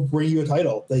will bring you a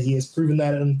title. That he has proven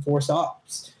that in 4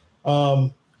 stops. I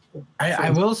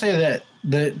will say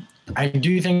that I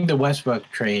do think the Westbrook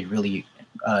trade really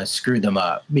screwed them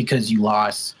up because you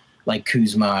lost like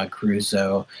Kuzma,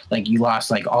 Caruso, like you lost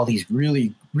like all these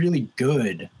really, really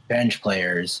good bench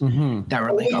players that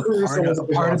were like a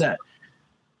part of that.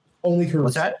 Only Caruso.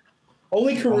 What's that?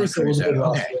 Only Caruso was a good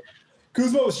roster.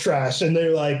 Kuzma was trash, and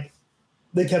they're like,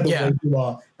 they kept him way too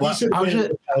long. He should have been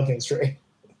the Pelicans trade.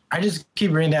 I just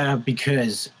keep bringing that up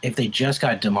because if they just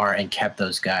got DeMar and kept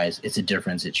those guys, it's a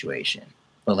different situation.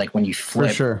 But like when you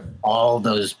flip all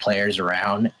those players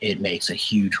around, it makes a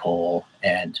huge hole.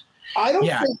 And I don't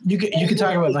think you could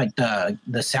talk about like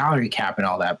the salary cap and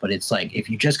all that, but it's like if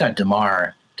you just got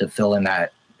DeMar to fill in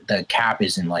that, the cap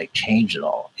isn't like changed at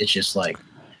all. It's just like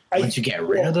once you get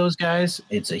rid of those guys,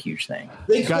 it's a huge thing.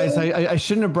 Guys, I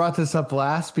shouldn't have brought this up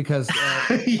last because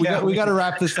we got to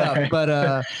wrap this up.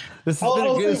 But this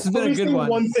has been a good one.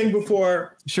 One thing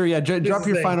before. Sure, yeah. Drop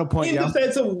your final point. In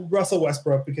defense of Russell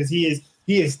Westbrook, because he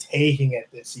is taking it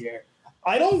this year.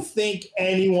 I don't think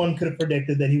anyone could have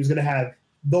predicted that he was going to have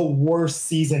the worst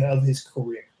season of his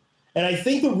career. And I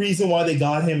think the reason why they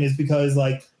got him is because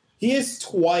like he has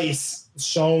twice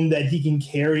shown that he can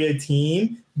carry a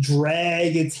team,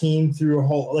 drag a team through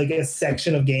a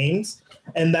section of games.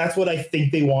 And that's what I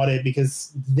think they wanted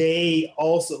because they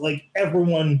also like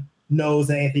everyone knows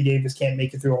that Anthony Davis can't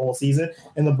make it through a whole season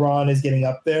and LeBron is getting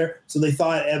up there. So they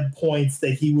thought at points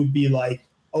that he would be like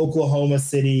Oklahoma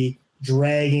City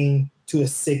dragging to a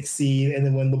 6 seed. And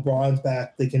then when LeBron's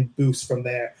back, they can boost from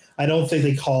there. I don't think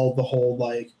they called the whole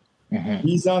like,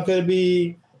 he's not going to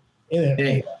be in it.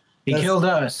 Hey, he killed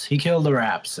us. He killed the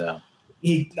rap. So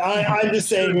I'm just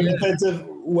saying in defense of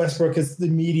Westbrook because the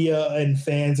media and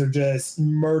fans are just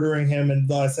murdering him and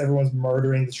thus everyone's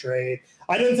murdering the trade.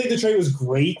 I didn't think the trade was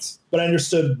great, but I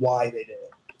understood why they did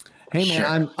it. Hey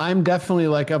man, I'm definitely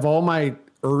like of all my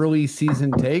early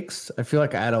season takes, I feel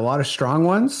like I had a lot of strong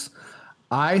ones.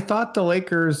 I thought the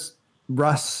Lakers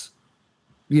Russ,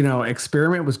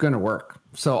 experiment was going to work.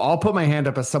 So I'll put my hand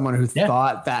up as someone who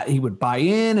thought that he would buy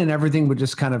in and everything would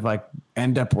just kind of like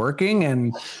end up working.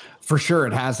 And for sure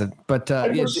it hasn't. But I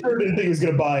for sure didn't think he was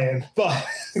going to buy in. But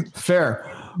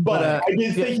fair. But I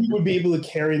did think he would be able to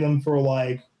carry them for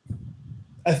like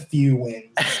a few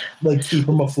wins, like keep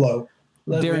them afloat.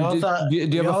 Darren, do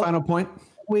you have a final point?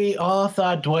 We all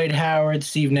thought Dwight Howard,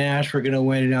 Steve Nash were going to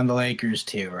win it on the Lakers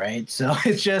too, right? So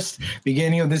it's just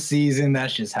beginning of the season.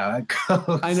 That's just how it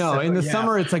goes. I know. So, in the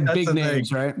summer, it's like big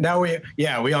names, right? Now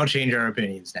we all change our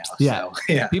opinions now. Yeah. So,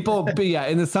 yeah. People,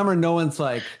 in the summer, no one's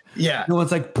like,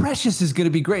 Precious is going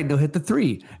to be great. And he'll hit the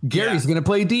three. Gary's going to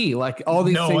play D. Like all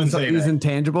these things, these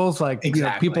intangibles, like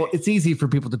people, it's easy for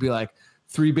people to be like,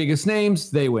 three biggest names,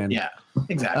 they win. Yeah,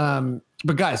 exactly.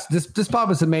 But guys, this pod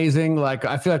was amazing. Like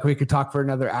I feel like we could talk for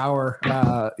another hour.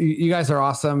 You guys are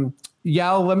awesome.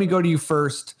 Yao, let me go to you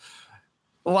first.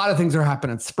 A lot of things are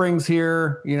happening. Spring's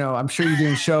here. I'm sure you're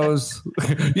doing shows.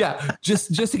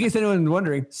 just in case anyone's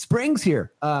wondering, spring's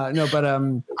here. No, but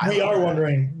we are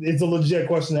wondering. It's a legit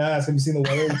question to ask. Have you seen the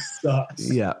weather? It sucks.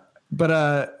 Yeah,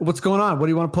 but what's going on? What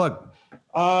do you want to plug?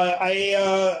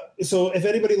 So if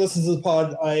anybody listens to the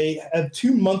pod, I have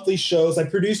 2 monthly shows. I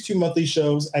produce 2 monthly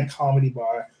shows at Comedy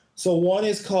Bar. So one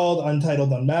is called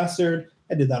Untitled Unmastered.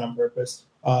 I did that on purpose.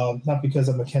 Not because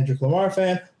I'm a Kendrick Lamar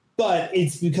fan, but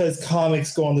it's because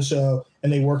comics go on the show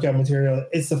and they work out material.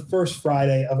 It's the first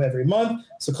Friday of every month.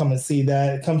 So come and see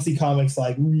that. Come see comics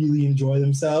like really enjoy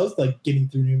themselves, like getting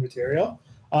through new material.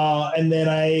 And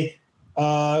then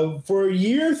for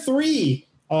year 3,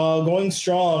 going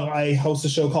strong, I host a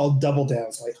show called Double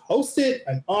Down. So I host it.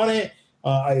 I'm on it.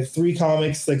 I have 3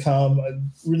 comics that come,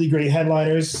 really great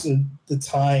headliners.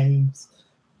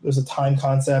 There's a time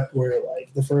concept where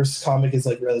like the first comic is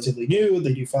like relatively new.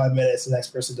 They do 5 minutes. The next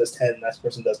person does 10. The next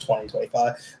person does 20,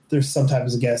 25. There's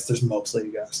sometimes a guest. There's mostly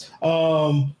a guest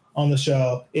on the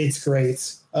show. It's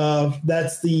great.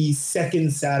 That's the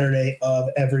second Saturday of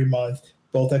every month,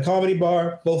 both at Comedy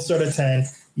Bar. Both start at 10.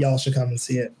 Y'all should come and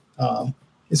see it.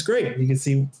 It's great. You can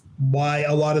see why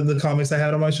a lot of the comics I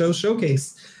had on my show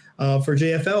showcased for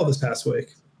JFL this past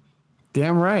week.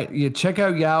 Damn right. You check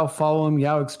out Yao, follow him,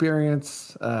 Yao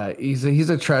Experience. He's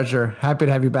a treasure. Happy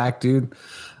to have you back, dude.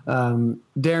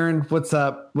 Darren, what's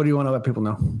up? What do you want to let people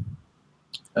know?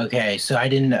 Okay, so I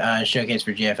didn't showcase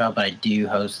for GFL, but I do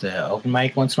host the open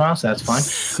mic once in a while, so that's fun.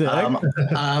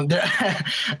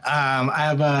 I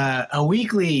have a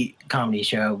weekly comedy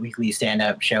show, weekly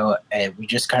stand-up show. We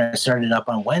just kind of started up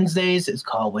on Wednesdays. It's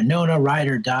called Winona Ride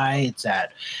or Die. It's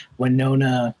at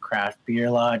Winona Craft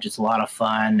Beer Lodge. It's a lot of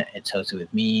fun. It's hosted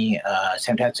with me,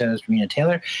 Sam Tatsos, Marina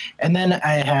Taylor. And then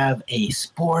I have a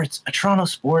Toronto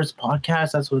sports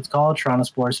podcast. That's what it's called, Toronto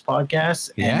Sports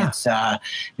Podcast. Yeah. And it's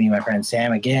me and my friend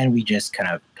Sam. Again, we just kind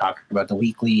of talk about the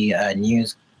weekly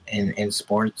news in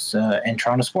sports and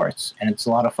Toronto sports, and it's a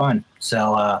lot of fun.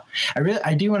 So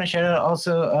I do want to shout out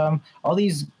also all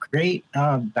these great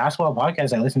basketball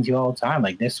podcasts I listen to all the time,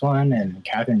 like this one and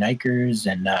Catherine Nikers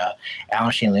and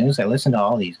Alan Shane Lewis. I listen to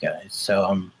all these guys, so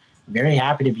I'm very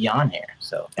happy to be on here.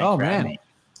 So thanks for having me.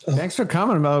 Thanks for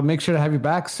coming. I'll make sure to have you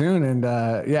back soon. And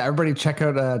yeah, everybody check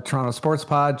out Toronto Sports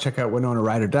Pod. Check out Winona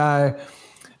Ride or Die,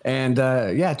 and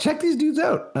yeah, check these dudes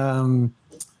out.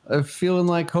 Feeling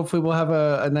like hopefully we'll have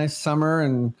a nice summer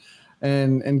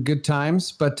and good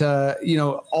times. But you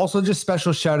know, also just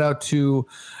special shout out to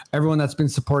everyone that's been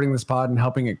supporting this pod and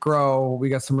helping it grow. We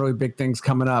got some really big things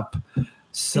coming up.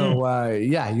 So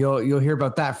yeah, you'll hear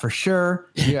about that for sure.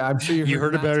 Yeah, I'm sure you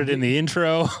heard about it in the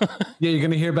intro. Yeah, you're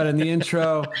gonna hear about it in the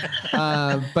intro.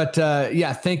 But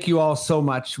yeah, thank you all so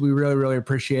much. We really, really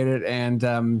appreciate it.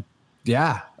 And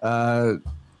yeah,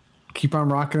 keep on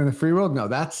rocking in the free world. No,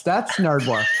 that's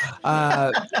Nardwuar.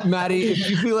 Maddie, if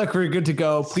you feel like we're good to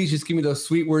go, please just give me those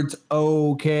sweet words.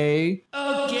 Okay.